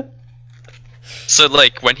 Yeah. So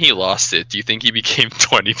like when he lost it, do you think he became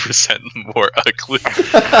 20% more ugly?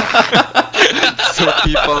 So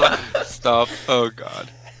people stop. Oh god.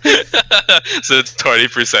 So it's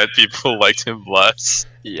 20% people liked him less.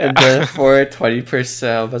 Yeah. And therefore, 20%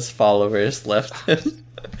 of his followers left him.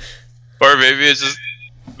 Or maybe it's just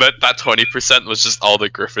that 20% was just all the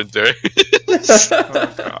Gryffindor.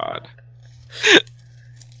 Oh god.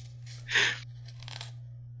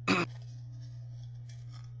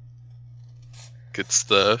 Good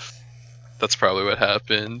stuff. That's probably what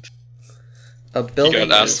happened. A building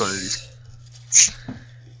got asked is... one of these.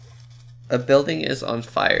 A building is on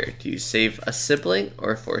fire. Do you save a sibling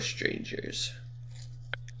or 4 strangers?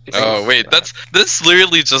 Oh wait, that's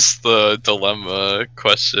literally just the dilemma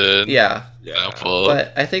question. Yeah, Example.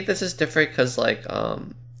 but I think this is different because like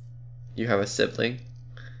you have a sibling,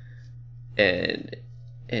 and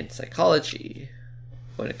in psychology,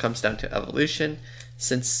 when it comes down to evolution,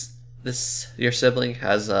 since your sibling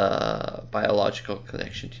has a biological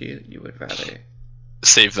connection to you, you would rather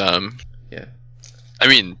Save them. yeah. I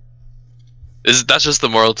mean, That's just the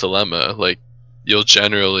moral dilemma. Like, you'll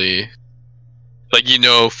generally, like,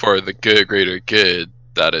 for the good, greater good,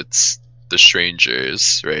 that it's the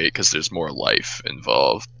strangers, right? Because there's more life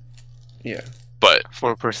involved. Yeah. But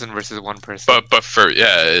 4 person versus 1 person. but for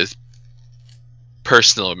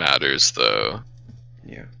personal matters though.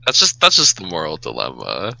 Yeah. That's just the moral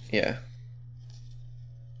dilemma. Yeah.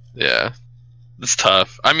 Yeah, it's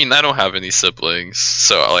tough. I mean, I don't have any siblings,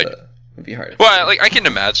 so like, it'd be hard. well, like I can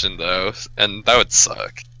imagine though, and that would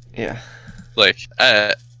suck. Yeah. Like,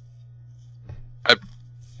 I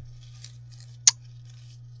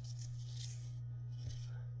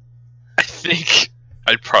think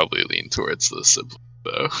I'd probably lean towards the sibling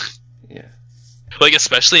though. Yeah. Like,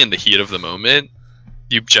 especially in the heat of the moment,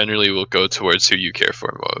 you generally will go towards who you care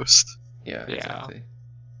for most. Yeah. Yeah. Exactly.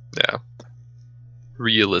 Yeah.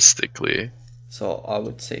 Realistically. So I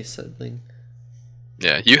would say sibling.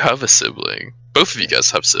 Yeah, you have a sibling. Both of you guys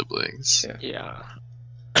have siblings. Yeah. Yeah.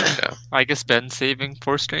 Yeah. I guess Ben's saving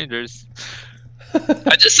 4 strangers.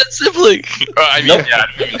 I just said sibling! I mean, Nope. yeah, I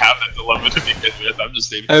don't even have that dilemma to begin with. I'm just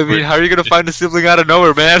saying. I mean, how are you gonna find a sibling out of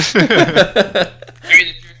nowhere, man? I mean,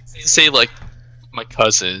 if you say, like, my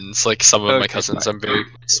cousins, like, some of my Okay, cousins fine. I'm very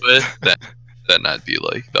close with, then I'd be,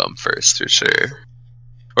 like, them first, for sure.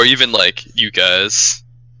 Or even, like, you guys,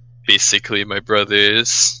 basically my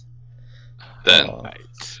brothers. Then, Aw. Right.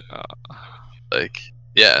 like,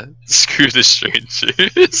 yeah, screw the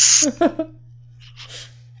strangers.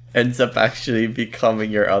 Ends up actually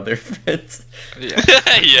becoming your other friends. Yeah.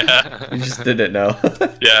 Yeah. You just didn't know.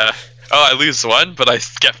 Yeah. Oh, I lose 1, but I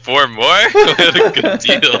get 4 more? What a good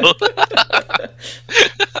deal.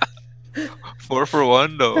 4 for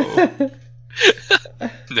 1, though.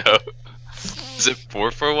 No. Is it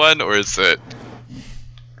 4 for 1, or is it...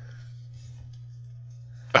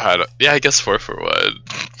 Yeah, I guess 4 for 1.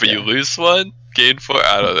 But you Yeah. lose 1, gain 4?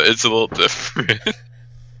 I don't know. It's a little different.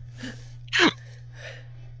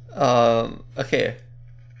 Okay.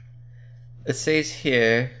 It says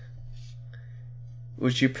here,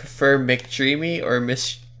 would you prefer McDreamy or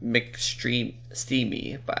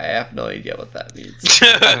McSteamy? But I have no idea what that means.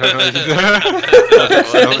 I don't know either. That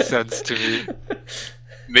makes no sense to me.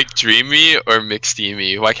 McDreamy or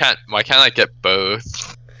McSteamy? Why can't I get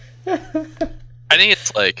both? I think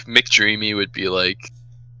it's like McDreamy would be like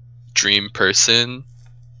dream person,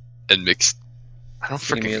 and I don't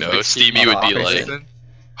Steamy freaking is know. like Steamy would be hot like person.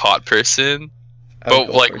 hot person. I would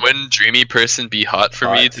But go like, for wouldn't dreamy person be hot for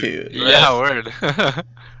hot me? too. Yeah, word.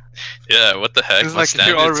 Yeah, what the heck? It's My like if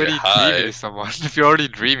you're standards are already high. dreamy to someone, if you're already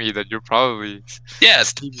dreamy, then you're probably Yeah,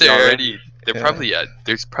 steamy they're already. they're Yeah. probably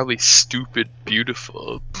there's probably stupid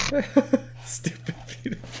beautiful. Stupid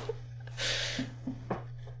beautiful.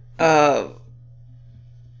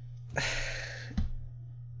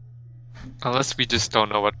 Unless we just don't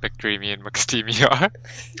know what McDreamy and McSteamy are.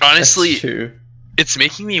 Honestly, That's true. it's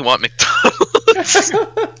making me want McDonald's.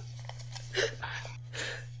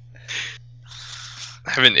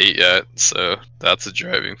 I haven't ate yet, so that's a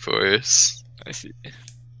driving force. I see.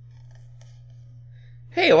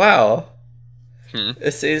 Hey, wow. Hmm.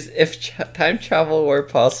 It says if time travel were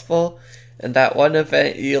possible, and that one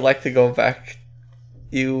event you would like to go back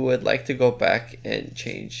and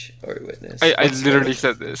change or witness. I What's literally one?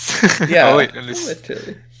 said this. Yeah. Oh wait, at least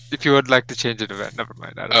literally. if you would like to change an event, never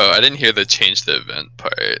mind. I don't Oh, I didn't hear the change the event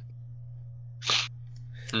part.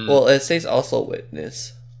 Hmm. Well, it says also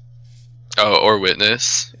witness. Oh, or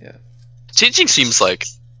witness. Yeah. Changing seems like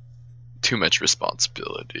too much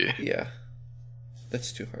responsibility. Yeah.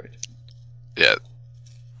 That's too hard. Yeah.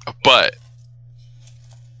 But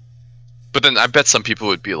then I bet some people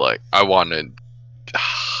would be like, I want to.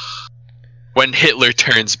 When Hitler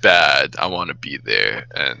turns bad, I want to be there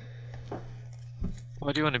and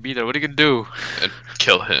Why do you want to be there? What are you gonna do?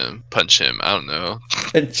 kill him, punch him. I don't know.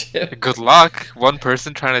 And Jim. Good luck. One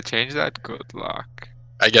person trying to change that. Good luck.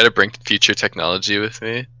 I gotta bring future technology with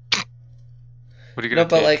me. What are you No,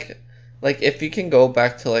 gonna but take? like if you can go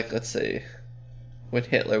back to let's say when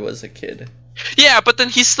Hitler was a kid. Yeah, but then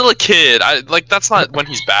he's still a kid. That's not when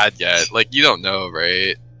he's bad yet. Like, you don't know,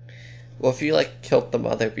 right? Well, if you killed the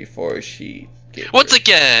mother before she gave Once birth.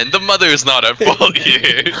 again, the mother is not at fault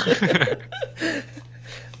here.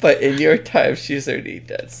 But in your time, she's already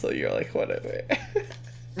dead, so you're like, whatever.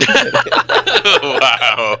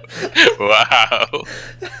 Wow. Wow.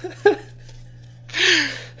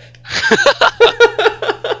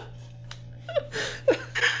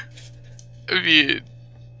 I mean,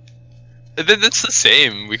 and then it's the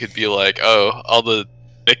same. We could be like, oh, all the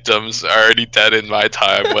victims are already dead in my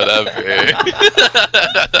time, whatever.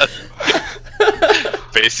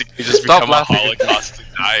 Basically, just Stop become a laughing at Holocaust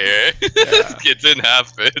denier. Yeah. It didn't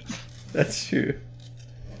happen. That's true.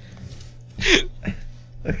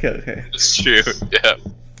 Okay. It's true. Yeah.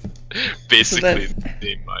 Basically, So the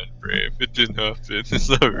same mind frame. It didn't happen. It's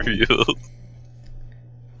not real.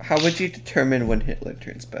 How would you determine when Hitler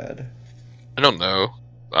turns bad? I don't know.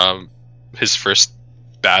 His first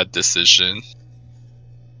bad decision.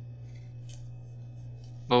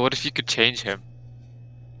 But what if you could change him?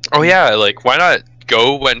 Oh yeah, like why not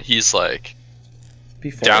go when he's like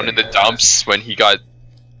Before. down in the dumps when he got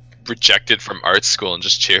rejected from art school and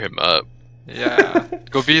just cheer him up. Yeah,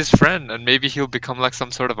 go be his friend, and maybe he'll become like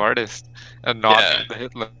some sort of artist, and not Yeah. the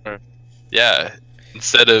Hitler. Yeah,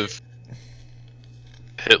 instead of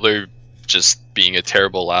Hitler just being a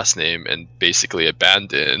terrible last name and basically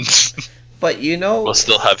abandoned, But you know, we'll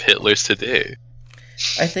still have Hitlers today.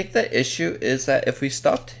 I think the issue is that if we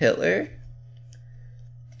stopped Hitler,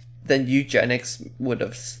 then eugenics would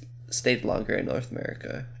have stayed longer in North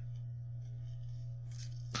America.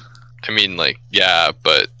 I mean, like, yeah,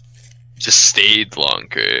 but just stayed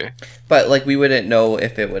longer. But like, we wouldn't know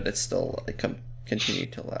if it would have still like continue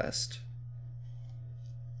to last.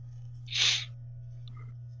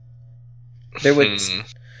 There would,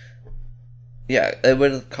 yeah, it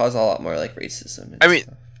would cause a lot more like racism. And I mean,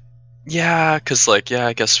 stuff. Yeah, because, like, yeah,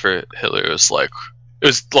 I guess for Hitler, it was like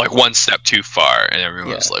one step too far, and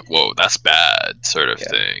everyone was Yeah. like, whoa, that's bad, sort of Yeah.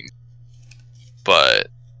 thing. But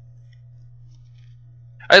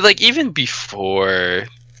I like, even before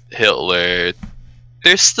Hitler,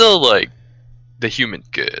 there's still, like, the human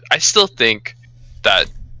good. I still think that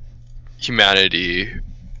humanity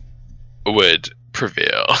would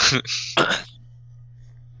prevail.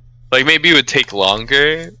 Like, maybe it would take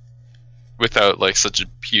longer without like such a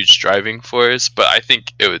huge driving force, but I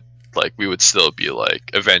think it would, like, we would still be like,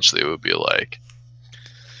 eventually it would be like,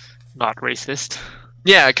 Not racist.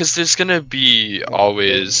 yeah, because there's gonna be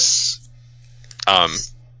always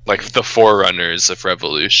like the forerunners of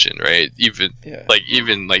revolution, right? Even Yeah. like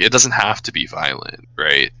it doesn't have to be violent,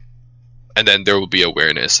 right? And then there will be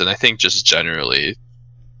awareness, and I think just generally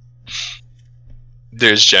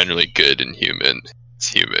there's generally good in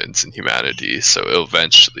humans and humanity, so it'll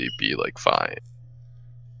eventually be like fine.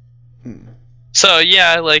 Hmm. So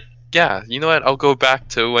yeah, like, yeah, you know what? I'll go back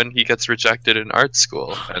to when he gets rejected in art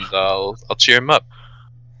school, and I'll cheer him up.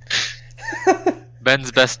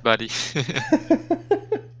 Ben's best buddy.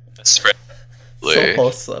 That's right. So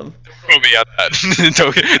wholesome. Throw me at that.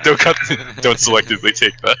 don't selectively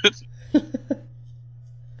take that.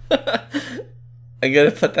 I'm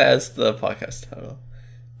gonna put that as the podcast title.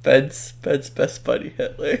 Ben's best buddy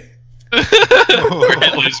Hitler. Or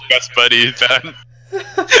Hitler's best buddy, Ben.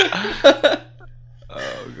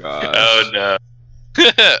 Oh god. Oh no.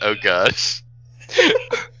 Oh gosh.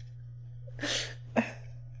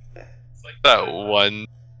 It's like that one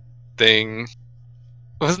thing.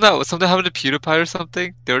 Wasn't that something happened to PewDiePie or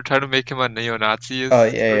something? They were trying to make him a neo-Nazi. Oh, or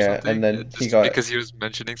yeah, something, and then just he got- because he was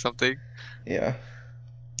mentioning something. Yeah.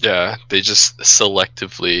 Yeah, they just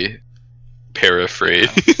selectively paraphrase.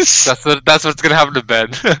 That's what's gonna happen to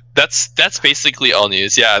Ben. That's basically all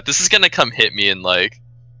news. Yeah, this is gonna come hit me in like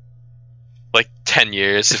 10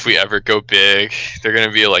 years if we ever go big. They're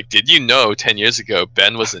gonna be like, did you know 10 years ago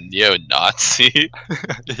Ben was a neo-Nazi?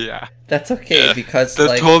 Yeah. That's okay Yeah. because They'll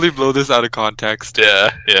like totally blow this out of context.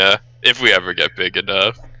 Yeah. If we ever get big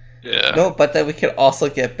enough. Yeah. no, but then we can also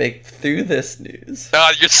get big through this news.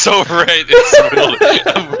 Ah, you're so right.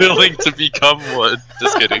 I'm willing to become one.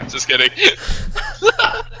 Just kidding.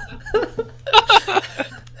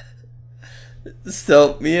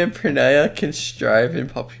 So me and Pranaya can strive in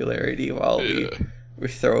popularity while Yeah. we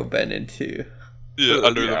throw Ben into. Yeah,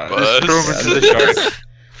 under Yeah, the just throw him bus. into the shark.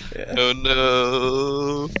 Yeah. Oh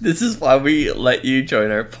no. This is why we let you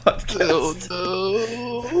join our podcast.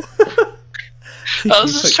 Oh no. I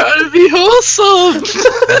was just trying to be wholesome.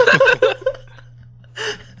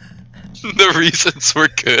 The reasons were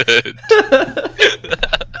good.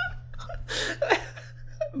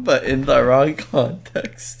 But in the wrong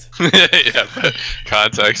context. Yeah, but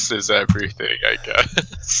context is everything, I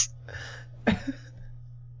guess.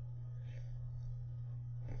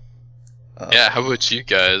 Yeah, how about you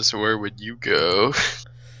guys? Where would you go?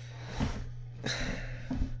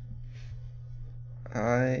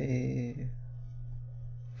 I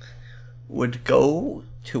would go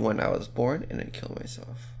to when I was born and then kill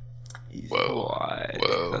myself. Easy. Whoa. Why?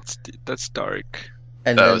 Whoa. That's dark.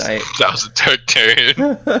 And That then was that was a dark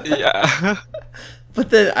turn. Yeah. But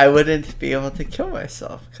then I wouldn't be able to kill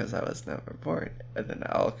myself because I was never born. And then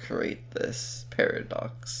I'll create this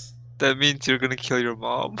paradox. That means you're gonna kill your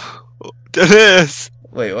mom. Dennis!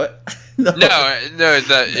 Wait, what? No, No,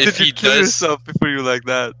 that if Did he you kill does, yourself before you like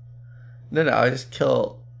that? no, I'll just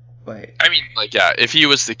kill Wait. I mean, like, yeah, if he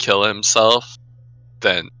was to kill himself,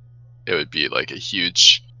 then it would be like a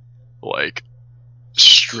huge, like,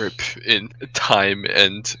 strip in time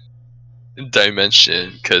and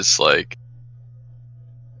dimension. Because, like,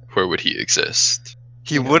 where would he exist?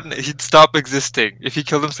 He wouldn't. He'd stop existing. If he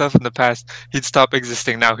killed himself in the past, he'd stop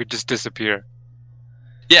existing. Now he'd just disappear.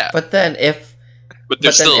 Yeah, But then if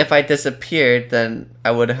there's I disappeared, then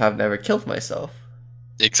I would have never killed myself.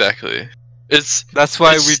 exactly. That's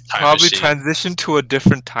why It's we time probably machine. transition to a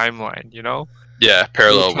different timeline. You know? Yeah,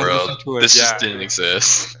 parallel We'll transition world. to it, This yeah. just didn't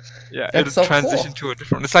exist. Yeah, That's it'll so transition cool. to a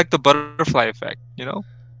different. It's like the butterfly effect. You know?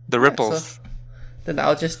 The Yeah, ripples. so then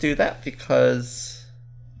I'll just do that because.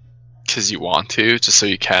 Because you want to, just so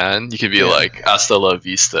you can. You can be Yeah. like, hasta la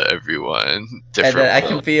vista, everyone. Different And then I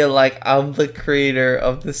can world. be like, I'm the creator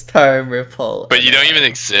of this time ripple. But you don't even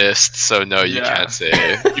exist, so no, you Yeah. can't say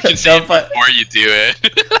it. You can say No, it but- before you do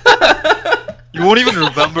it. You won't even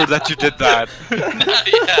remember that you did that.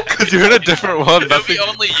 Yeah. Because you're in a different world. It'll Nothing. be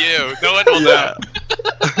only you. No one will Yeah.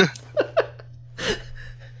 know.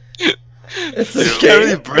 It's You okay. can't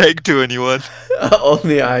really brag to anyone.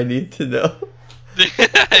 Only I need to know.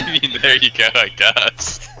 I mean, there you go, I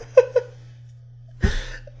guess.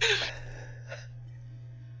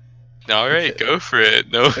 Alright, go for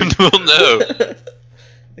it. No one will know.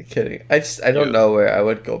 I'm kidding. I don't know where I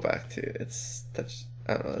would go back to. It's such.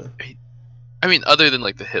 I don't know. I mean, other than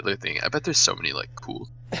like the Hitler thing, I bet there's so many like cool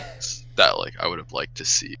things that like I would have liked to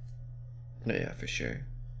see. No, yeah, for sure.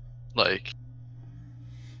 Like,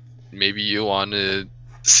 maybe you want to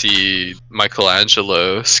see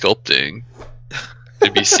Michelangelo sculpting.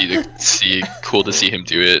 It'd be cool to see him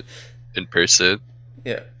do it in person.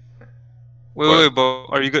 Yeah. Wait, but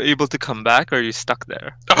are you able to come back or are you stuck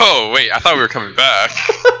there? Oh wait, I thought we were coming back.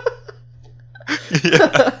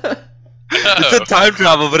 Yeah. It said time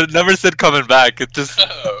travel, but it never said coming back. It just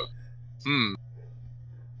Oh. Hmm.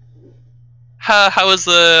 How was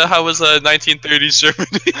 1930s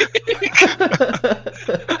Germany?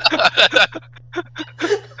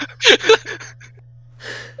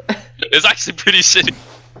 It's actually pretty shitty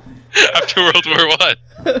after World War One.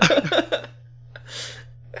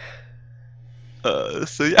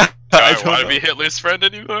 so yeah. I don't don't want to know. be Hitler's friend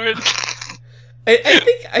anymore. I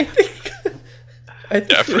think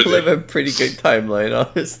Yeah, we for live a pretty good timeline,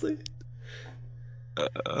 honestly.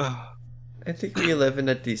 Uh, I think we live in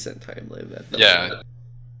a decent timeline at the Yeah. moment.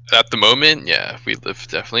 At the moment, yeah, we live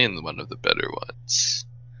definitely in one of the better ones.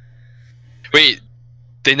 Wait,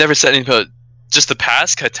 they never said anything about just the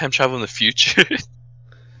past? Can I time travel in the future?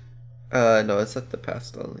 No, it's like the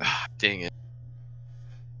past only. Ah, dang it.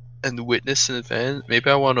 And witness an event? Maybe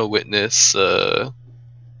I want to witness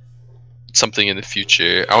something in the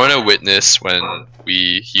future. I want to witness when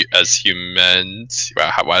as humans.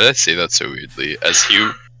 Wow, why did I say that so weirdly? As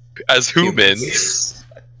humans. As humans. Yes.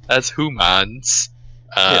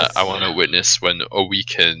 I want to witness when we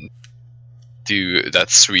can do that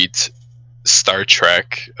sweet Star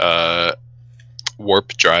Trek warp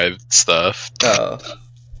drive stuff. Oh,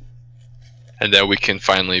 And then we can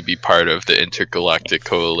finally be part of the intergalactic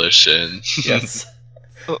coalition. yes.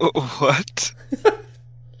 what?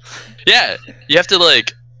 Yeah, you have to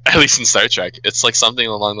like, at least in Star Trek, it's like something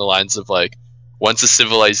along the lines of like, once a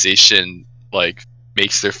civilization like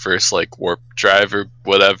makes their first like warp drive or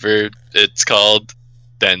whatever it's called,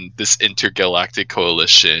 then this intergalactic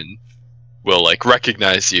coalition will like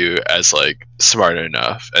recognize you as like smart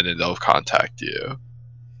enough, and then they'll contact you.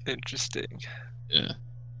 Interesting. Yeah.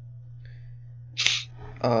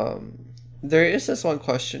 There is this one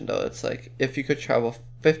question though. It's like, if you could travel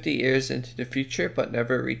 50 years into the future but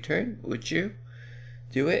never return, would you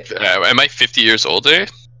do it? Am I 50 years older?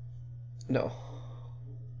 No.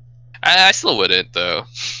 I still wouldn't though.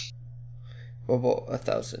 What about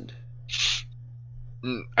 1,000?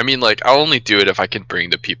 I mean, like, I'll only do it if I can bring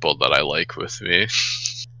the people that I like with me.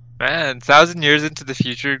 Man, 1,000 years into the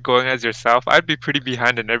future, going as yourself, I'd be pretty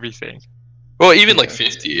behind in everything. Well, even like Yeah.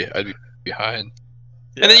 50, I'd be behind.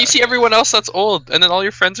 And then you see everyone else that's old, and then all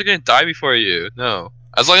your friends are gonna die before you. No.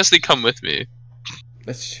 As long as they come with me.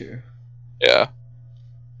 That's true. Yeah.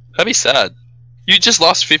 That'd be sad. You just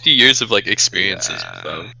lost 50 years of, like, experiences with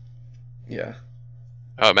them. Yeah.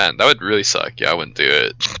 Oh man, that would really suck. Yeah, I wouldn't do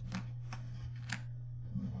it.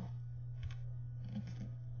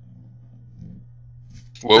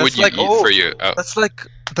 What That's would you like- eat oh, for your... Oh,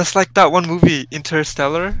 That's like that one movie,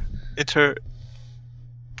 Interstellar. I think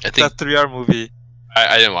That 3-hour movie.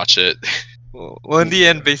 I didn't watch it. Well, in the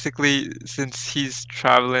end, basically, since he's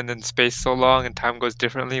traveling in space so long and time goes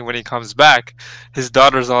differently, when he comes back, his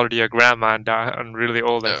daughter's already a grandma and really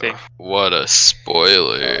old, I think. What a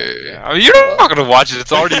spoiler. Yeah. I mean, you're not gonna watch it.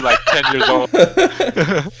 It's already like 10 years old. You're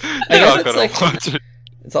guess not it's gonna like- watch it.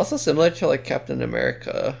 It's also similar to like Captain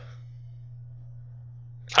America.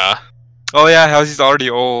 Huh? Oh yeah, how he's already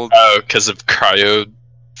old. Oh, because of cryo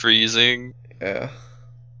freezing. Yeah.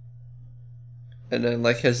 And then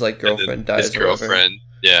like his like And then girlfriend dies. His or whatever. girlfriend.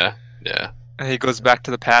 Yeah, yeah. And he goes back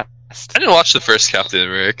to the past. I didn't watch the first Captain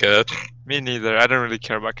America. Me neither. I don't really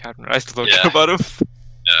care about Captain. I still don't Yeah. care about him.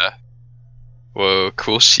 Yeah. Whoa,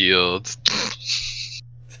 cool shield.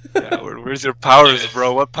 Yeah, where's your powers,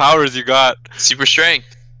 bro? What powers you got? Super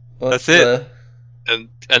strength. What's That's it. the-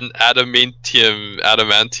 And adamantium,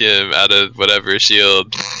 whatever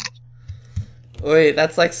shield. Wait,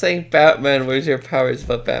 that's like saying Batman, where's your powers,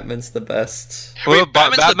 but Batman's the best. Well,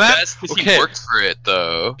 Batman's the Batman? best 'cause Okay. he worked for it,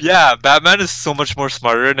 though. Yeah, Batman is so much more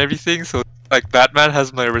smarter and everything, so like Batman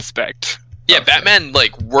has my respect. Yeah, Okay. Batman,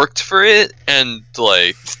 like, worked for it, and,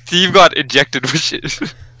 like, Steve got injected with shit.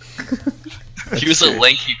 he was a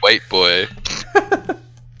lanky white boy.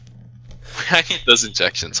 I need those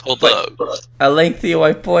injections. Hold up. A lengthy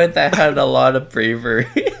white boy that had a lot of bravery.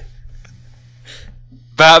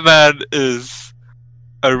 Batman is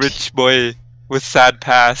a rich boy with sad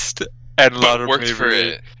past and a lot But of worked for bravery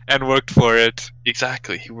it. and worked for it.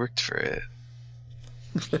 Exactly, he worked for it.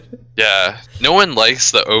 Yeah, no one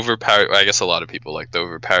likes the overpowered. Well, I guess a lot of people like the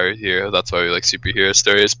overpowered hero. That's why we like superhero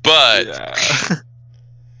stories. But Yeah.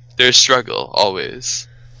 there's struggle always.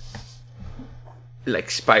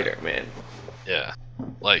 Like Spider-Man. Yeah,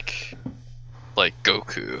 like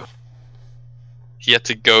Goku. He had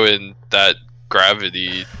to go in that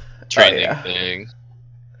gravity training yeah. thing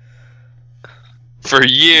for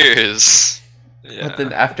years. Yeah. But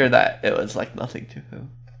then after that, it was like nothing to him.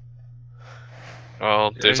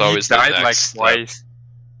 Well, there's He always the died next like step. twice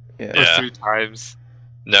Yeah. or Yeah. 3 times.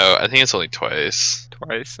 No, I think it's only twice.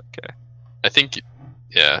 Twice, okay. I think,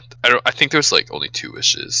 yeah. I think there's like only 2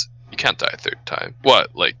 wishes. You can't die a 3rd time.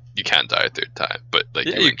 What? Like you can't die a 3rd time, but like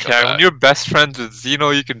Yeah, you wouldn't come can. When back. you're best friends with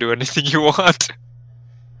Zeno, you can do anything you want.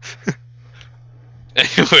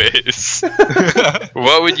 Anyways,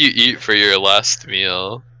 what would you eat for your last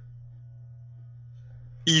meal?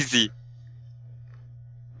 Easy.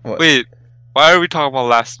 What? Wait, why are we talking about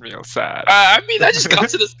last meal? Sad. I mean, I just got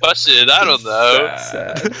to this question. I don't know.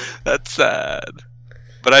 Sad. That's sad.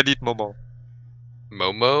 But I'd eat Momo.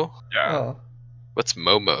 Momo? Yeah. Oh. What's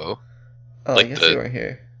Momo? Oh, Like I guess the- you weren't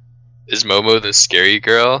here. Is Momo the scary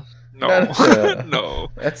girl? No. No.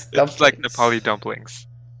 No. That's It's like dumplings. Nepali dumplings.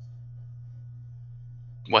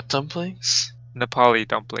 What dumplings? Nepali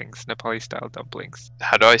dumplings. Nepali style dumplings.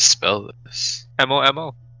 How do I spell this?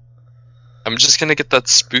 M-O-M-O. I'm just gonna get that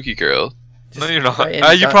spooky girl. No, you're not. try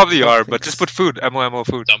and You dump- probably are, but dumplings. just put food. M-O-M-O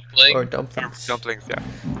food. Dumpling? Or dumplings. Dumplings, yeah.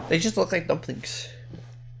 They just look like dumplings.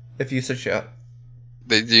 If you search it up.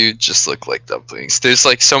 They do just look like dumplings. There's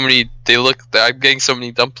like so many. I'm getting so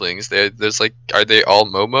many dumplings. There's like, are they all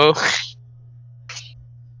Momo?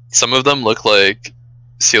 Some of them look like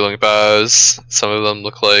ceiling bows. Some of them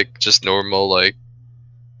look like just normal like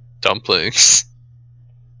dumplings.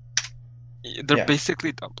 They're Yeah.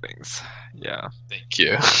 basically dumplings. Yeah. Thank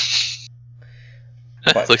you.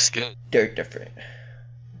 But- Looks good. They're different.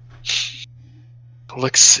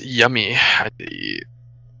 Looks yummy. I'd eat.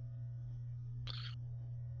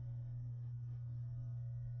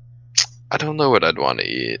 I don't know what I'd want to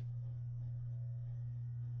eat.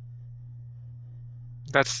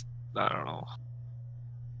 That's... I don't know.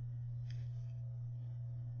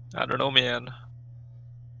 I don't know, man.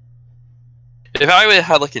 If I would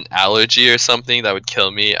have like an allergy or something that would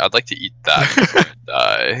kill me, I'd like to eat that before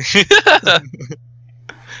I die.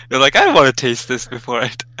 You're like, I want to taste this before I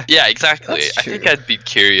die. Yeah, exactly. That's I think true. I'd be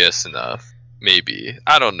curious enough. Maybe.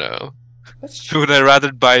 I don't know. That's true. Would I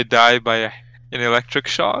rather die by an electric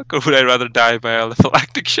shock, or would I rather die by a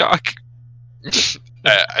anaphylactic shock?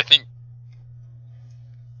 I think.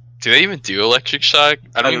 Do they even do electric shock?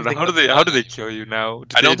 I don't even know. think How do that's they? How do allowed. they kill you now?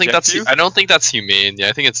 Do I they don't think inject that's. you? I don't think that's humane. Yeah,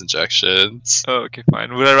 I think it's injections Oh, okay,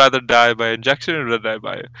 fine. Would I rather die by injection, or would I die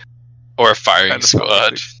by? or a firing Kind of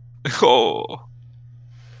squad. Oh,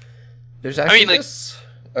 There's actually like- this...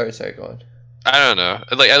 Oh, sorry, go on. I don't know.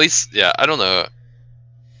 Like at least, yeah. I don't know.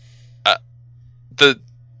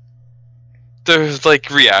 The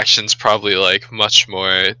like reactions probably like much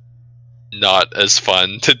more not as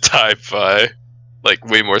fun to die by. Like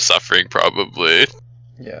way more suffering probably.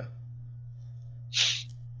 Yeah.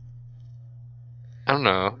 I don't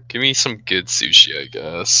know. Give me some good sushi, I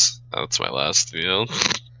guess. That's my last meal.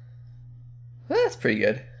 That's pretty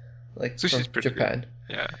good. Like Sushi's from pretty Japan.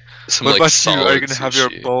 Yeah. Some What like about you? Are you solid gonna have your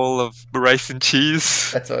sushi. bowl of rice and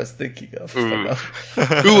cheese? That's what I was thinking of. Ooh.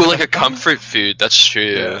 But no. Ooh, like a comfort food. That's true.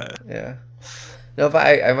 Yeah. Yeah. No, but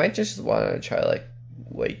I might just want to try like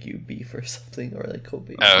Wagyu beef or something, or like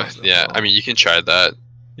Kobe. Oh yeah. I mean, you can try that.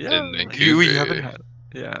 Yeah. In You Vancouver. haven't had.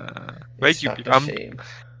 Yeah. It's Wagyu not beef. a shame.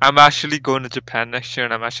 I'm actually going to Japan next year,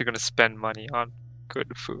 and I'm actually gonna spend money on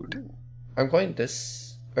good food. I'm going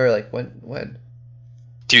this or like when?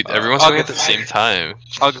 Dude, everyone's going at the August. same time.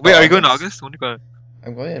 Wait, are you going in August? August? When are you going?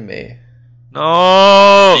 I'm going in May.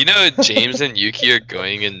 No. You know, James and Yuki are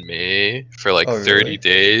going in May for like Oh, 30 really?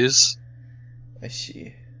 days. I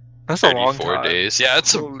see. That's a long 34 time. days. Yeah,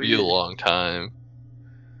 it's a Holy. real long time.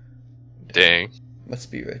 Dang. Must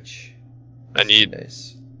be rich. I Must be need-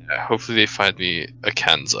 nice. Yeah, hopefully they find me a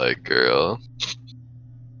Kansai girl.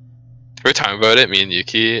 We were talking about it, me and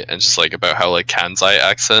Yuki, and just like about how like Kansai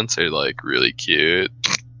accents are like really cute.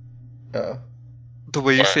 Oh. The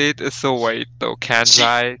way you Or- say it is so white, though.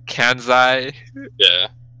 Kansai, Kansai, Yeah.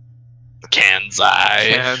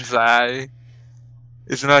 Kansai. Kansai.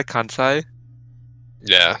 Isn't that Kansai?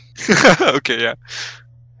 Yeah. Okay, yeah.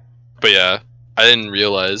 But yeah, I didn't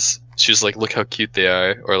realize. She was like, look how cute they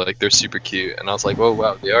are, or like they're super cute, and I was like, oh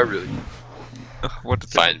wow, they are really cute. What did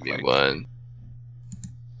they Find look me like? one.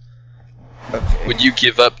 Okay. Would you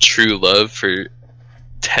give up true love for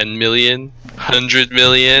 10 million? 100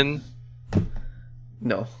 million?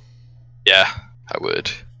 No. Yeah, I would.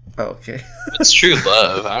 Oh, okay. It's true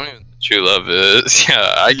love. I don't even know what true love is.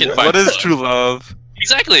 Yeah, I can find What is love. true love?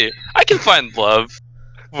 Exactly. I can find love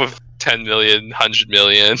with 10 million, 100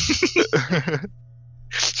 million.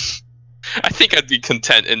 I think I'd be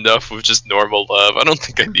content enough with just normal love. I don't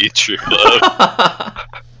think I need true love.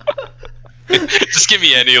 Just give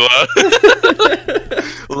me any love.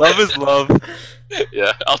 Love is love.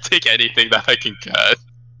 Yeah, I'll take anything that I can get.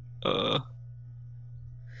 But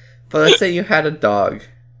let's say you had a dog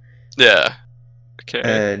Yeah. Okay.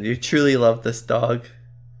 and you truly love this dog.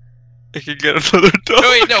 I can get another dog. No,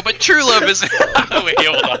 wait, no, but true love isn't. Wait,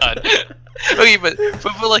 hold on. Okay, but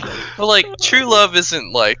like, true love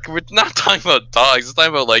isn't like we're not talking about dogs. It's talking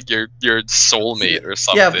about like your soulmate or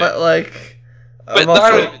something. Yeah, but like, But I'm I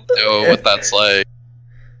also- don't even know what that's like.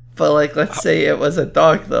 but like, let's say it was a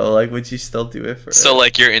dog though. Like, would you still do it for? So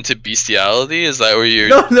like, you're into bestiality? Is that where you're?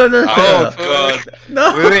 no, no, no, no, Oh no. god.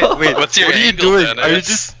 No. Wait. What's your what are you angle, doing?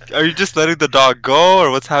 Dennis? Are you just letting the dog go, or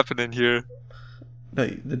what's happening here? No,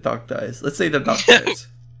 the dog dies. Let's say the dog dies.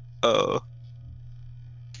 Oh.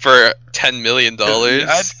 For $10 million?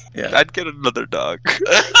 Yeah. I'd get another dog.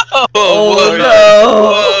 Oh,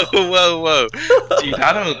 whoa! Dude,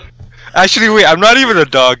 I don't. Actually, wait. I'm not even a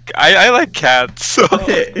dog. I like cats. So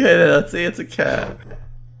Okay, yeah, let's say it's a cat.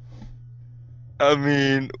 I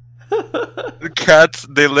mean, cats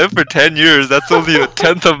they live for 10 years. That's only a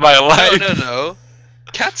tenth of my life. No.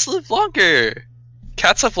 Cats live longer.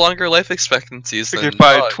 Cats have longer life expectancies than Okay,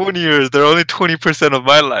 fine. dogs. 20 years. They're only 20% of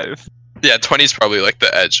my life. Yeah, 20 is probably like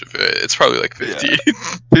the edge of it. It's probably like 50.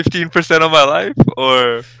 15% of my life,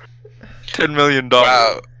 or $10 million.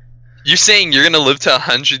 Wow. You're saying you're gonna live to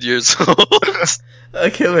 100 years old?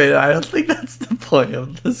 Okay, wait, I don't think that's the point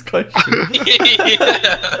of this question.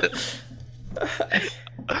 Yeah.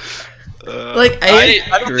 Like, I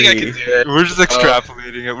don't think I can do it. We're just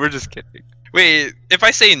extrapolating it. We're just kidding. Wait, if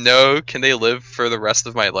I say no, can they live for the rest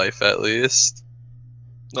of my life at least?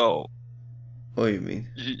 No. What do you mean?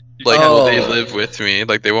 Like, will they Oh. live with me?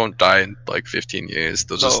 Like, they won't die in like 15 years.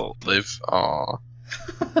 They'll just No. live. Aw.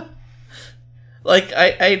 Like,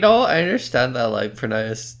 I know, I understand that, like, Pranay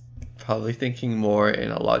is probably thinking more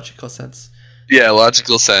in a logical sense. Yeah,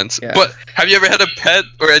 logical sense. Yeah. But have you ever had a pet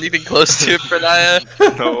or anything close to it, Pranaya?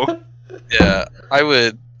 No. Yeah, I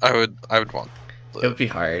would want. It would be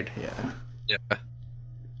hard, yeah. Yeah.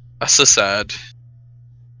 That's so sad.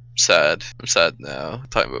 I'm sad now.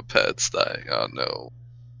 Talking about pets dying. Oh no.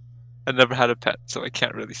 I never had a pet, so I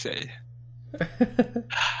can't really say.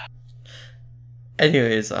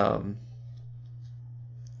 Anyways, yeah,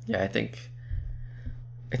 I think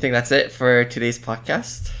that's it for today's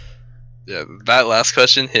podcast. Yeah, that last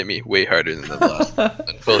question hit me way harder than the last one.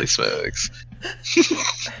 Holy smokes.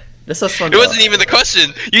 This was fun. It wasn't even the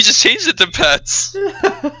question. You just changed it to pets.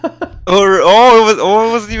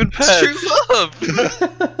 It wasn't even pets. It's true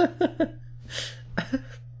love.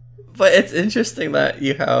 But it's interesting that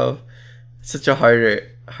you have such a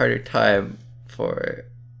harder time for.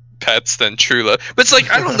 Pets than true love. But it's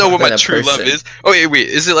like I don't know what Than my a true love person. is. Oh wait,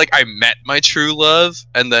 is it like I met my true love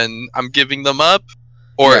and then I'm giving them up?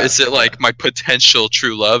 Or Yeah. is it like my potential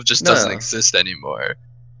true love just No, doesn't no. exist anymore?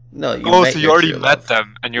 No, you Oh, met so you your already true met love.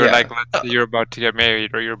 them, and you're Yeah. like, let's say you're about to get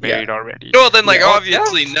married, or you're married already. No, then like Yeah.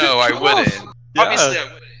 obviously no, I wouldn't. Yeah. Obviously I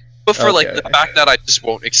wouldn't. But for like Okay, the okay. fact that I just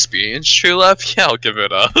won't experience true love, yeah, I'll give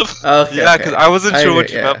it up. Okay. Yeah, because okay. I wasn't sure what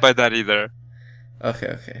agree, you yeah. meant by that either.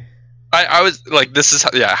 Okay. I was like, this is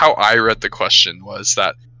how I read the question was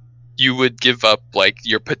that you would give up like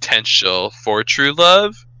your potential for true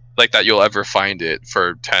love, like that you'll ever find it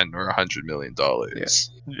for $10 or $100 million.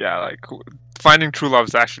 Yeah, like finding true love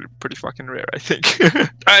is actually pretty fucking rare, I think.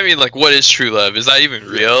 I mean, like, what is true love? Is that even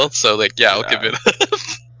real? So like, yeah, I'll give it up.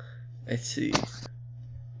 Let's see.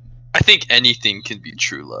 I think anything can be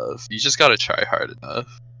true love. You just gotta try hard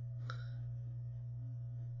enough.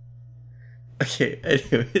 Okay.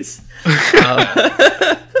 Anyways.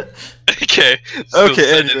 Okay. Okay,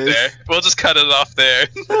 send it anyways. there. We'll just cut it off there.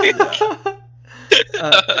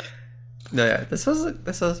 No, yeah, this was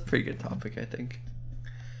a pretty good topic, I think.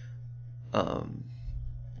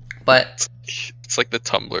 But It's like the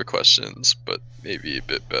Tumblr questions, but maybe a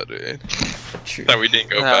bit better. true. That we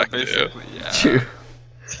didn't go Yeah, back to. basically, yeah. True.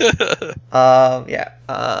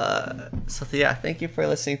 Yeah. So yeah, thank you for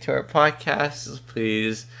listening to our podcast.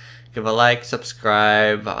 Please give a like,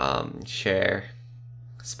 subscribe, share,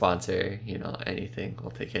 sponsor. Anything.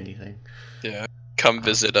 We'll take anything. Yeah. Come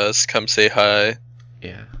visit us. Come say hi.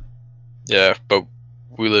 Yeah. Yeah, but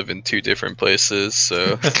we live in 2 different places,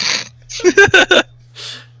 so.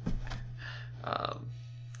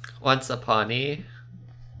 Once upon a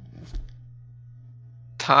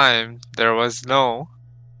Time there was no.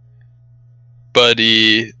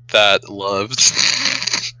 Buddy that loved.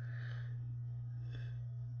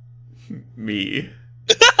 me.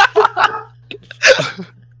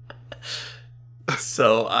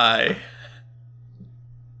 So I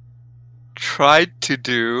Tried to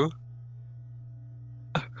do.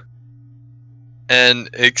 An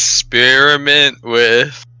experiment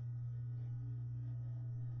with.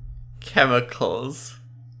 chemicals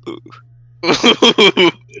Ooh.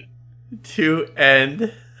 to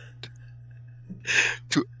end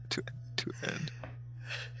To end.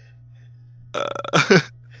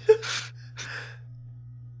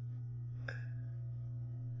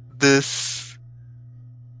 This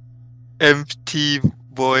empty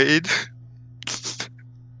void.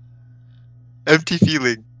 Empty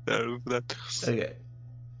feeling. I don't know that. Okay.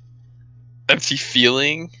 Empty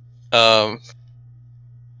feeling.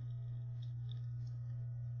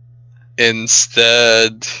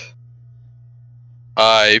 Instead,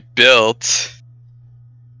 I built.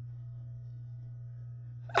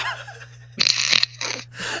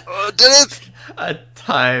 Oh, did it? A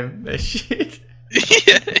time machine.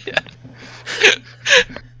 Yeah.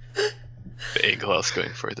 The angle I was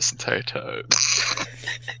going for this entire time.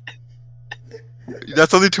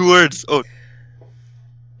 That's only 2 words. Oh,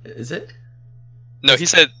 Is it? No, he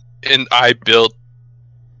said, and I built.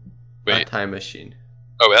 A Wait. time machine.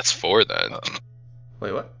 Oh, that's 4 then.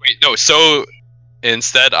 Wait, what? Wait, no. So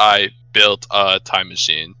instead, I built a time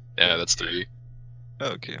machine. Yeah, that's 3.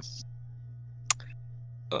 okay.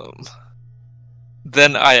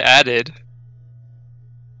 Then I added.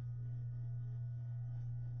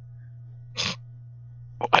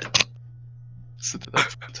 What? So then I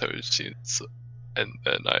built a time machine. So, and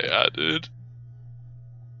then I added.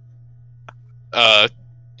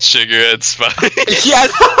 Sugar and spice.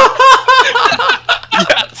 Yes.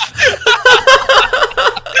 Yes.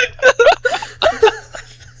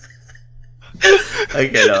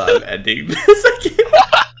 Okay, no, I'm ending this.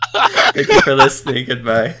 Thank you for listening.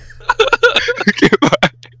 Goodbye. Okay, bye.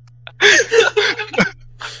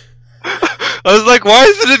 I was like, why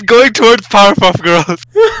isn't it going towards Powerpuff Girls?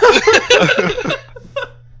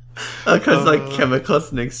 Because like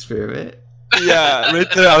chemicals and experiment. Yeah, right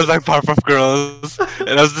there. I was like Powerpuff Girls,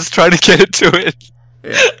 and I was just trying to get into it.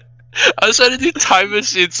 Yeah. I was trying to do time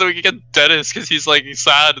machine so we could get Dennis because he's like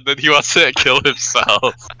sad and then he wants to kill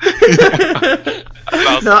himself.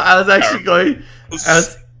 No, I was actually going.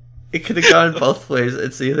 It could have gone both ways.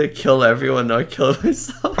 It's either kill everyone or kill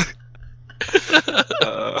myself.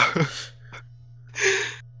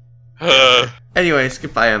 Uh, Anyways,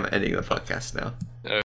 goodbye. I'm ending the podcast now.